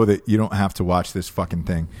and know that you don't have to watch this fucking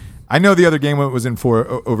thing. I know the other game was in 4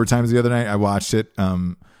 overtimes the other night. I watched it.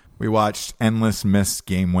 We watched endless missed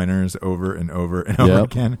game winners over and over and over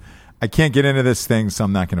again. I can't get into this thing, so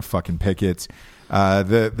I'm not going to fucking pick it.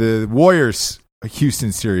 The Warriors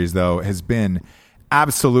Houston series, though, has been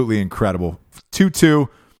absolutely incredible. 2-2.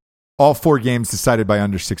 All 4 games decided by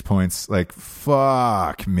under 6 points. Like,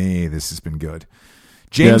 fuck me, this has been good.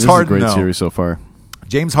 James Harden, is a great series so far.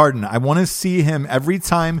 James Harden, I want to see him every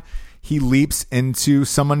time he leaps into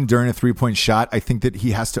someone during a 3-point shot. I think that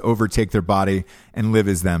he has to overtake their body and live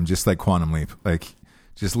as them, just like Quantum Leap. Like,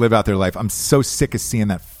 just live out their life. I'm so sick of seeing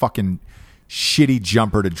that fucking shitty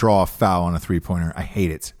jumper to draw a foul on a 3-pointer. I hate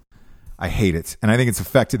it. And I think it's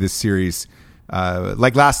affected this series.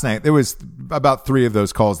 Like last night, there was about 3 of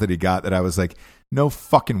those calls that he got that I was like, no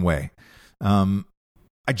fucking way. I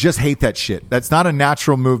just hate that shit. That's not a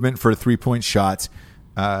natural movement for a 3-point shot.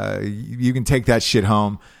 You can take that shit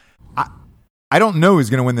home. I don't know who's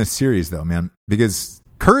going to win this series though, man, because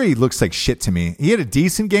Curry looks like shit to me. He had a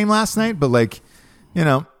decent game last night, but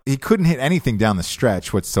he couldn't hit anything down the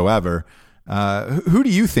stretch whatsoever. Who do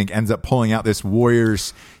you think ends up pulling out this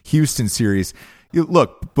Warriors Houston series?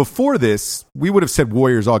 Look, before this, we would have said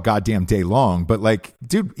Warriors all goddamn day long, but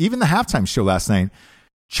dude, even the halftime show last night,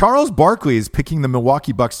 Charles Barkley is picking the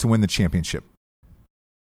Milwaukee Bucks to win the championship.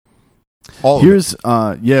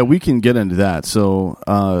 We can get into that. So,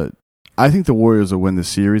 I think the Warriors will win the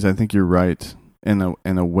series. I think you're right in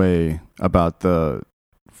a way about the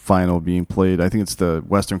final being played. I think it's the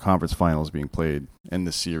Western Conference Finals being played in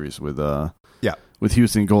the series with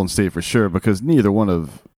Houston and Golden State for sure, because neither one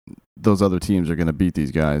of those other teams are going to beat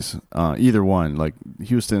these guys. Either one, like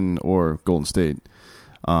Houston or Golden State.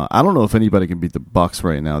 I don't know if anybody can beat the Bucks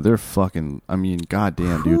right now. They're fucking,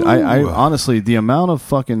 goddamn, dude. I honestly, the amount of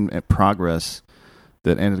fucking progress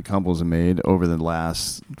that Antetokounmpo's has made over the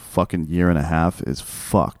last fucking year and a half is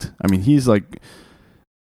fucked. He's like,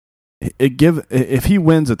 if he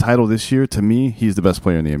wins a title this year, to me, he's the best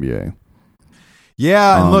player in the NBA.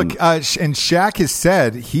 Yeah, and look, and Shaq has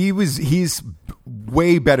said he's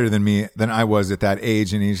way better than I was at that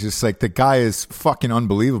age, and he's just like, the guy is fucking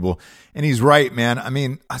unbelievable, and he's right, man. I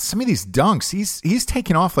mean, some of these dunks, he's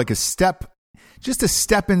taking off like just a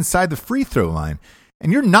step inside the free throw line,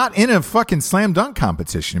 and you're not in a fucking slam dunk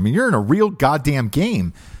competition. I mean, you're in a real goddamn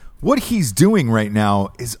game. What he's doing right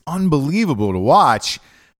now is unbelievable to watch.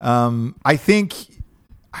 I think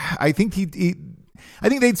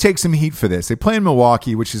they'd take some heat for this. They play in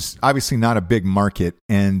Milwaukee, which is obviously not a big market,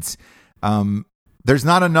 and there's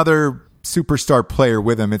not another superstar player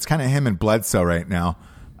with him. It's kind of him and Bledsoe right now,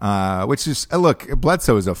 which is, look,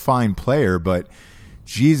 Bledsoe is a fine player, but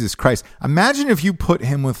Jesus Christ. Imagine if you put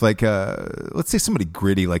him with like let's say somebody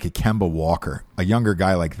gritty like a Kemba Walker, a younger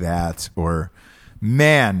guy like that, or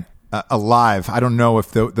man alive. I don't know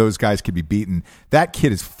if those guys could be beaten. That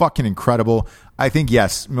kid is fucking incredible. I think,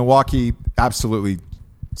 yes, Milwaukee absolutely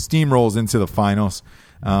steamrolls into the finals.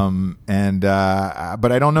 But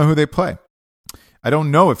I don't know who they play. I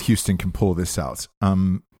don't know if Houston can pull this out.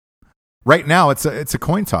 Right now, it's a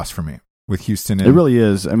coin toss for me with Houston. It really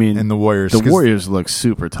is. I mean, and the Warriors. The Warriors look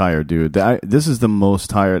super tired, dude. This is the most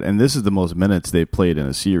tired, and this is the most minutes they played in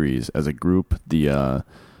a series as a group. The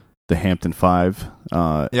Hampton Five,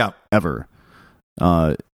 ever.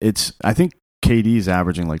 I think KD is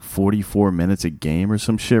averaging like 44 minutes a game or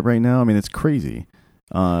some shit right now. I mean, it's crazy.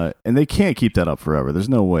 And they can't keep that up forever. There's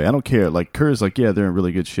no way. I don't care. Like, Kerr's like, yeah, they're in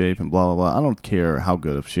really good shape and blah, blah, blah. I don't care how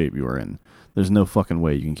good of shape you are in. There's no fucking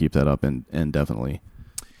way you can keep that up indefinitely.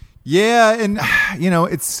 Yeah, and,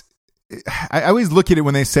 I always look at it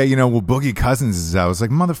when they say, well, Boogie Cousins is out. I was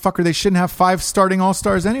like, motherfucker, they shouldn't have 5 starting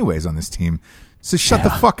all-stars anyways on this team. So shut the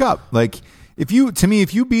fuck up. Like, if you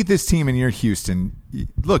beat this team and you're Houston,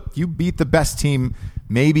 look, you beat the best team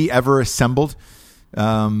maybe ever assembled.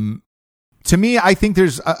 To me, I think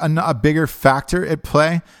there's a bigger factor at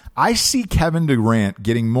play. I see Kevin Durant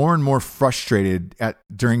getting more and more frustrated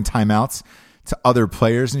during timeouts to other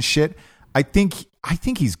players and shit. I think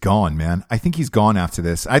he's gone, man. I think he's gone after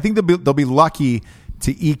this. I think they'll be lucky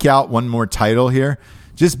to eke out one more title here,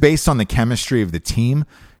 just based on the chemistry of the team.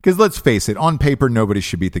 Because let's face it, on paper, nobody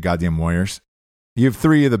should beat the goddamn Warriors. You have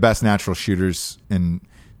 3 of the best natural shooters in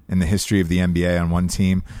the history of the NBA on one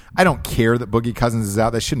team. I don't care that Boogie Cousins is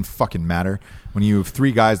out. That shouldn't fucking matter when you have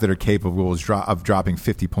 3 guys that are capable of dropping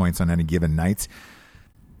 50 points on any given night.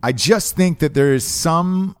 I just think that there is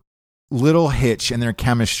some little hitch in their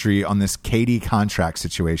chemistry on this KD contract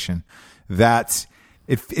situation that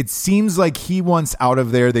it seems like he wants out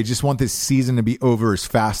of there. They just want this season to be over as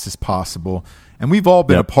fast as possible. And we've all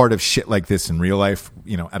been a part of shit like this in real life,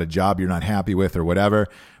 at a job you're not happy with or whatever,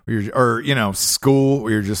 or school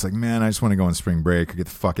where you're just like, man, I just want to go on spring break or get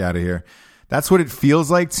the fuck out of here. That's what it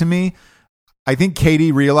feels like to me. I think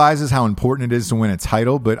KD realizes how important it is to win a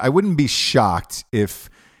title, but I wouldn't be shocked if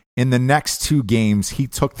in the next 2 games he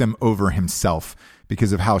took them over himself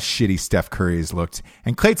because of how shitty Steph Curry has looked.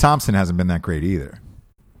 And Klay Thompson hasn't been that great either.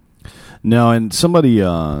 No, and somebody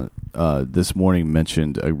this morning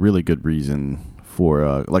mentioned a really good reason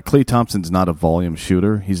for like Klay Thompson's not a volume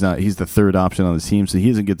shooter. He's the third option on the team, so he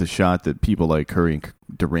doesn't get the shot that people like Curry and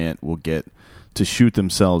Durant will get to shoot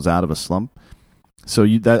themselves out of a slump. So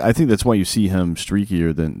I think that's why you see him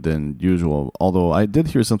streakier than usual. Although I did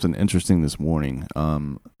hear something interesting this morning.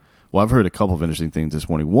 I've heard a couple of interesting things this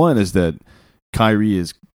morning. One is that Kyrie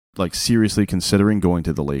is like seriously considering going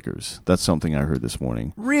to the Lakers. That's something I heard this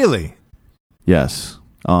morning. Really? Yes.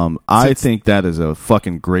 I think that is a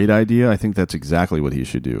fucking great idea. I think that's exactly what he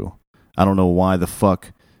should do. I don't know why the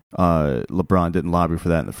fuck LeBron didn't lobby for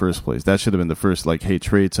that in the first place. That should have been the first, like, hey,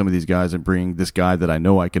 trade some of these guys and bring this guy that I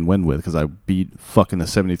know I can win with because I beat fucking the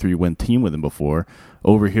 73-win team with him before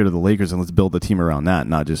over here to the Lakers, and let's build the team around that,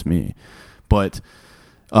 not just me. But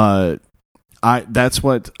that's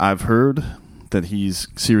what I've heard, that he's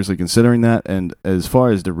seriously considering that. And as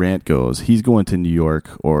far as Durant goes, he's going to New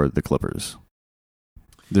York or the Clippers.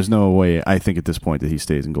 There's no way, I think, at this point that he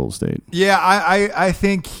stays in Golden State. Yeah, I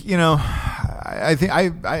think, I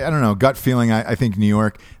don't know, gut feeling, I think New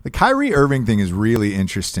York. The Kyrie Irving thing is really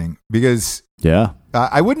interesting because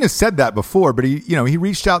I wouldn't have said that before, but he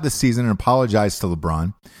reached out this season and apologized to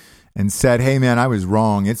LeBron and said, hey, man, I was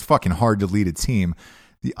wrong. It's fucking hard to lead a team.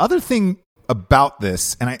 The other thing about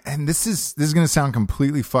this, and this is going to sound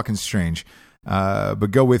completely fucking strange,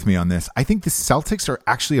 but go with me on this. I think the Celtics are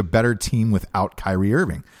actually a better team without Kyrie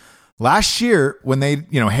Irving. Last year, when they,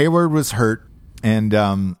 Hayward was hurt and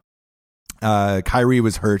Kyrie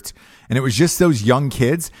was hurt, and it was just those young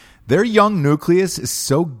kids, their young nucleus is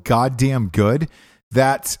so goddamn good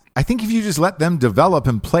that I think if you just let them develop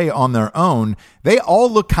and play on their own, they all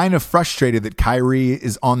look kind of frustrated that Kyrie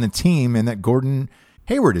is on the team and that Gordon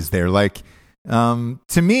Hayward is there. Like,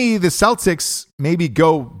 to me, the Celtics maybe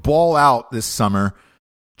go ball out this summer,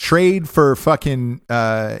 trade for fucking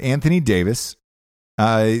Anthony Davis,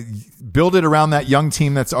 build it around that young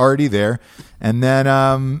team that's already there, and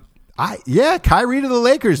then Kyrie to the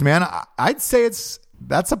Lakers, man. I'd say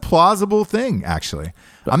that's a plausible thing. Actually,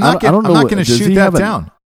 I'm not going to shoot that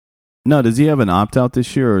down. No, does he have an opt out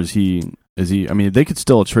this year, or is he? I mean, they could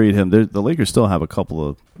still trade him. The Lakers still have a couple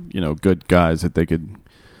of good guys that they could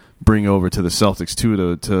bring over to the Celtics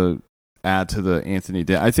too to add to the Anthony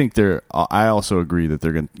Davis. I think I also agree that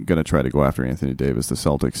they're going to try to go after Anthony Davis, the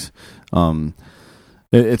Celtics.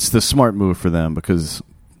 It's the smart move for them because,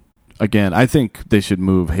 again, I think they should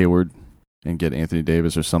move Hayward and get Anthony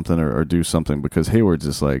Davis or something or do something because Hayward's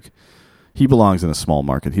just like, he belongs in a small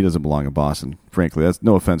market. He doesn't belong in Boston. Frankly, that's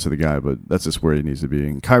no offense to the guy, but that's just where he needs to be.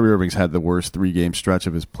 And Kyrie Irving's had the worst 3-game stretch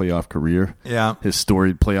of his playoff career. Yeah. His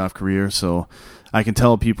storied playoff career. So I can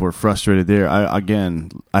tell people are frustrated there.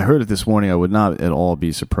 I heard it this morning. I would not at all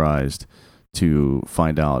be surprised to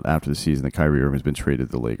find out after the season that Kyrie Irving's been traded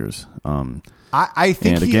to the Lakers. I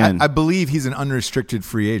think I believe he's an unrestricted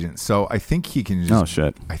free agent, so I think he can just. Oh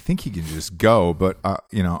shit! I think he can just go, but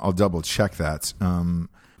I'll double check that. And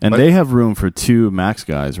they have room for 2 max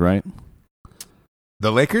guys, right?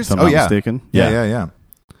 The Lakers? If I'm not mistaken. Yeah.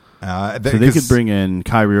 So they could bring in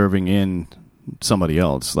Kyrie Irving and somebody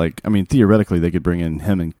else. Like, I mean, theoretically, they could bring in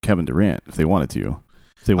him and Kevin Durant if they wanted to.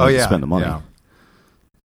 If they wanted to spend the money. Yeah.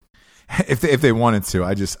 If they wanted to,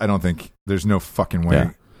 I don't think there's no fucking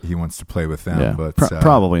way he wants to play with them. Yeah. But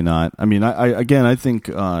probably not. I mean, I think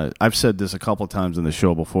I've said this a couple of times in the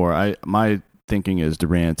show before. My thinking is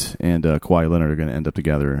Durant and Kawhi Leonard are going to end up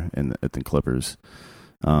together at the Clippers.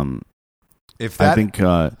 If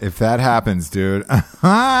that happens, dude,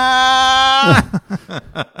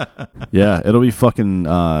 yeah, it'll be fucking.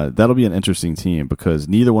 That'll be an interesting team because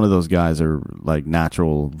neither one of those guys are like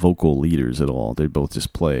natural vocal leaders at all. They both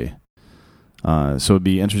just play. So it'd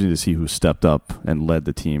be interesting to see who stepped up and led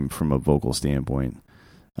the team from a vocal standpoint.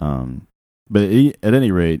 But at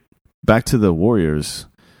any rate, back to the Warriors.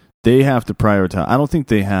 They have to prioritize. I don't think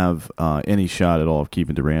they have any shot at all of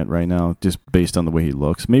keeping Durant right now, just based on the way he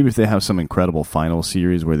looks. Maybe if they have some incredible final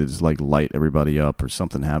series where they just like light everybody up or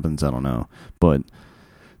something happens, I don't know. But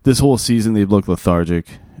this whole season they've looked lethargic,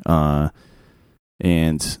 and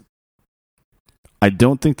I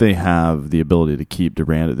don't think they have the ability to keep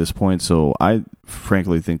Durant at this point. So I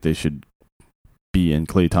frankly think they should be in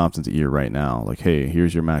Klay Thompson's ear right now. Like, hey,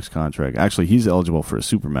 here's your max contract. Actually, he's eligible for a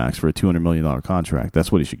super max for a $200 million contract.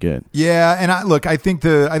 That's what he should get. Yeah, and I think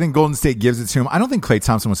Golden State gives it to him. I don't think Klay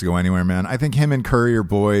Thompson wants to go anywhere, man. I think him and Curry are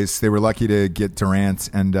boys. They were lucky to get Durant,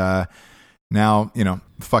 and now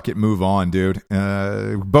fuck it, move on, dude.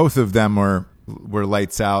 Both of them were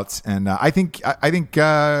lights out, and I think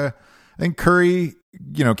Curry,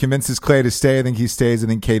 convinces Klay to stay. I think he stays. I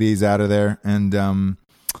think KD's out of there, and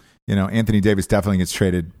Anthony Davis definitely gets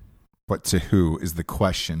traded, but to who is the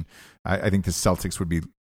question. I think the Celtics would be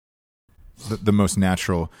the most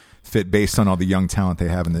natural fit based on all the young talent they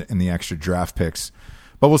have in the extra draft picks.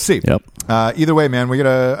 But we'll see. Yep. Either way, man, we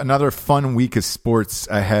got another fun week of sports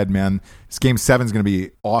ahead, man. This Game 7 is going to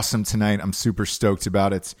be awesome tonight. I'm super stoked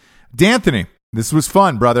about it. D'Anthony, this was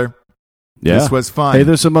fun, brother. Yeah. This was fun. Hey,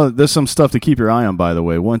 there's some stuff to keep your eye on, by the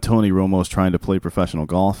way. One, Tony Romo's trying to play professional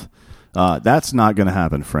golf. That's not going to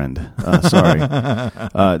happen, friend. Sorry.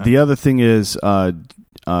 The other thing is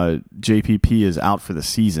JPP is out for the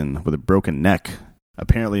season with a broken neck,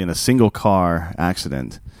 apparently in a single car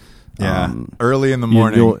accident. Yeah, early in the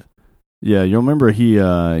morning. You'll remember he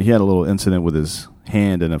had a little incident with his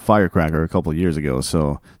hand in a firecracker a couple of years ago,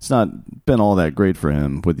 so it's not been all that great for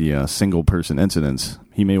him with the single person incidents.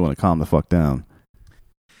 He may want to calm the fuck down.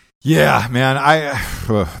 Yeah, man,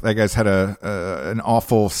 that guy's had an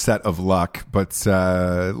awful set of luck. But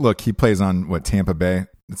look, he plays on Tampa Bay.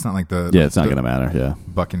 It's not like it's not going to matter. Yeah,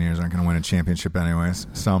 Buccaneers aren't going to win a championship anyways.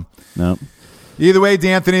 So no. Either way,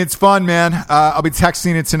 D'Anthony, it's fun, man. I'll be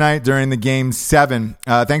texting it tonight during the Game 7.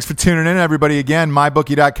 Thanks for tuning in, everybody. Again,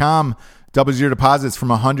 mybookie.com. Double zero deposits from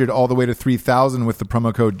 100 all the way to 3,000 with the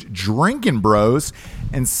promo code Drinkin' Bros,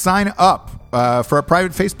 and sign up for our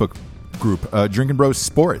private Facebook group, Drinkin' Bros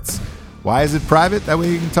Sports. Why is it private? That way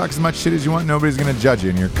you can talk as much shit as you want. Nobody's going to judge you,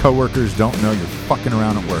 and your coworkers don't know you're fucking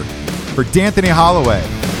around at work. For D'Anthony Hollaway,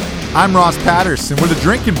 I'm Ross Patterson. We're the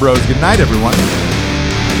Drinkin' Bros. Good night, everyone.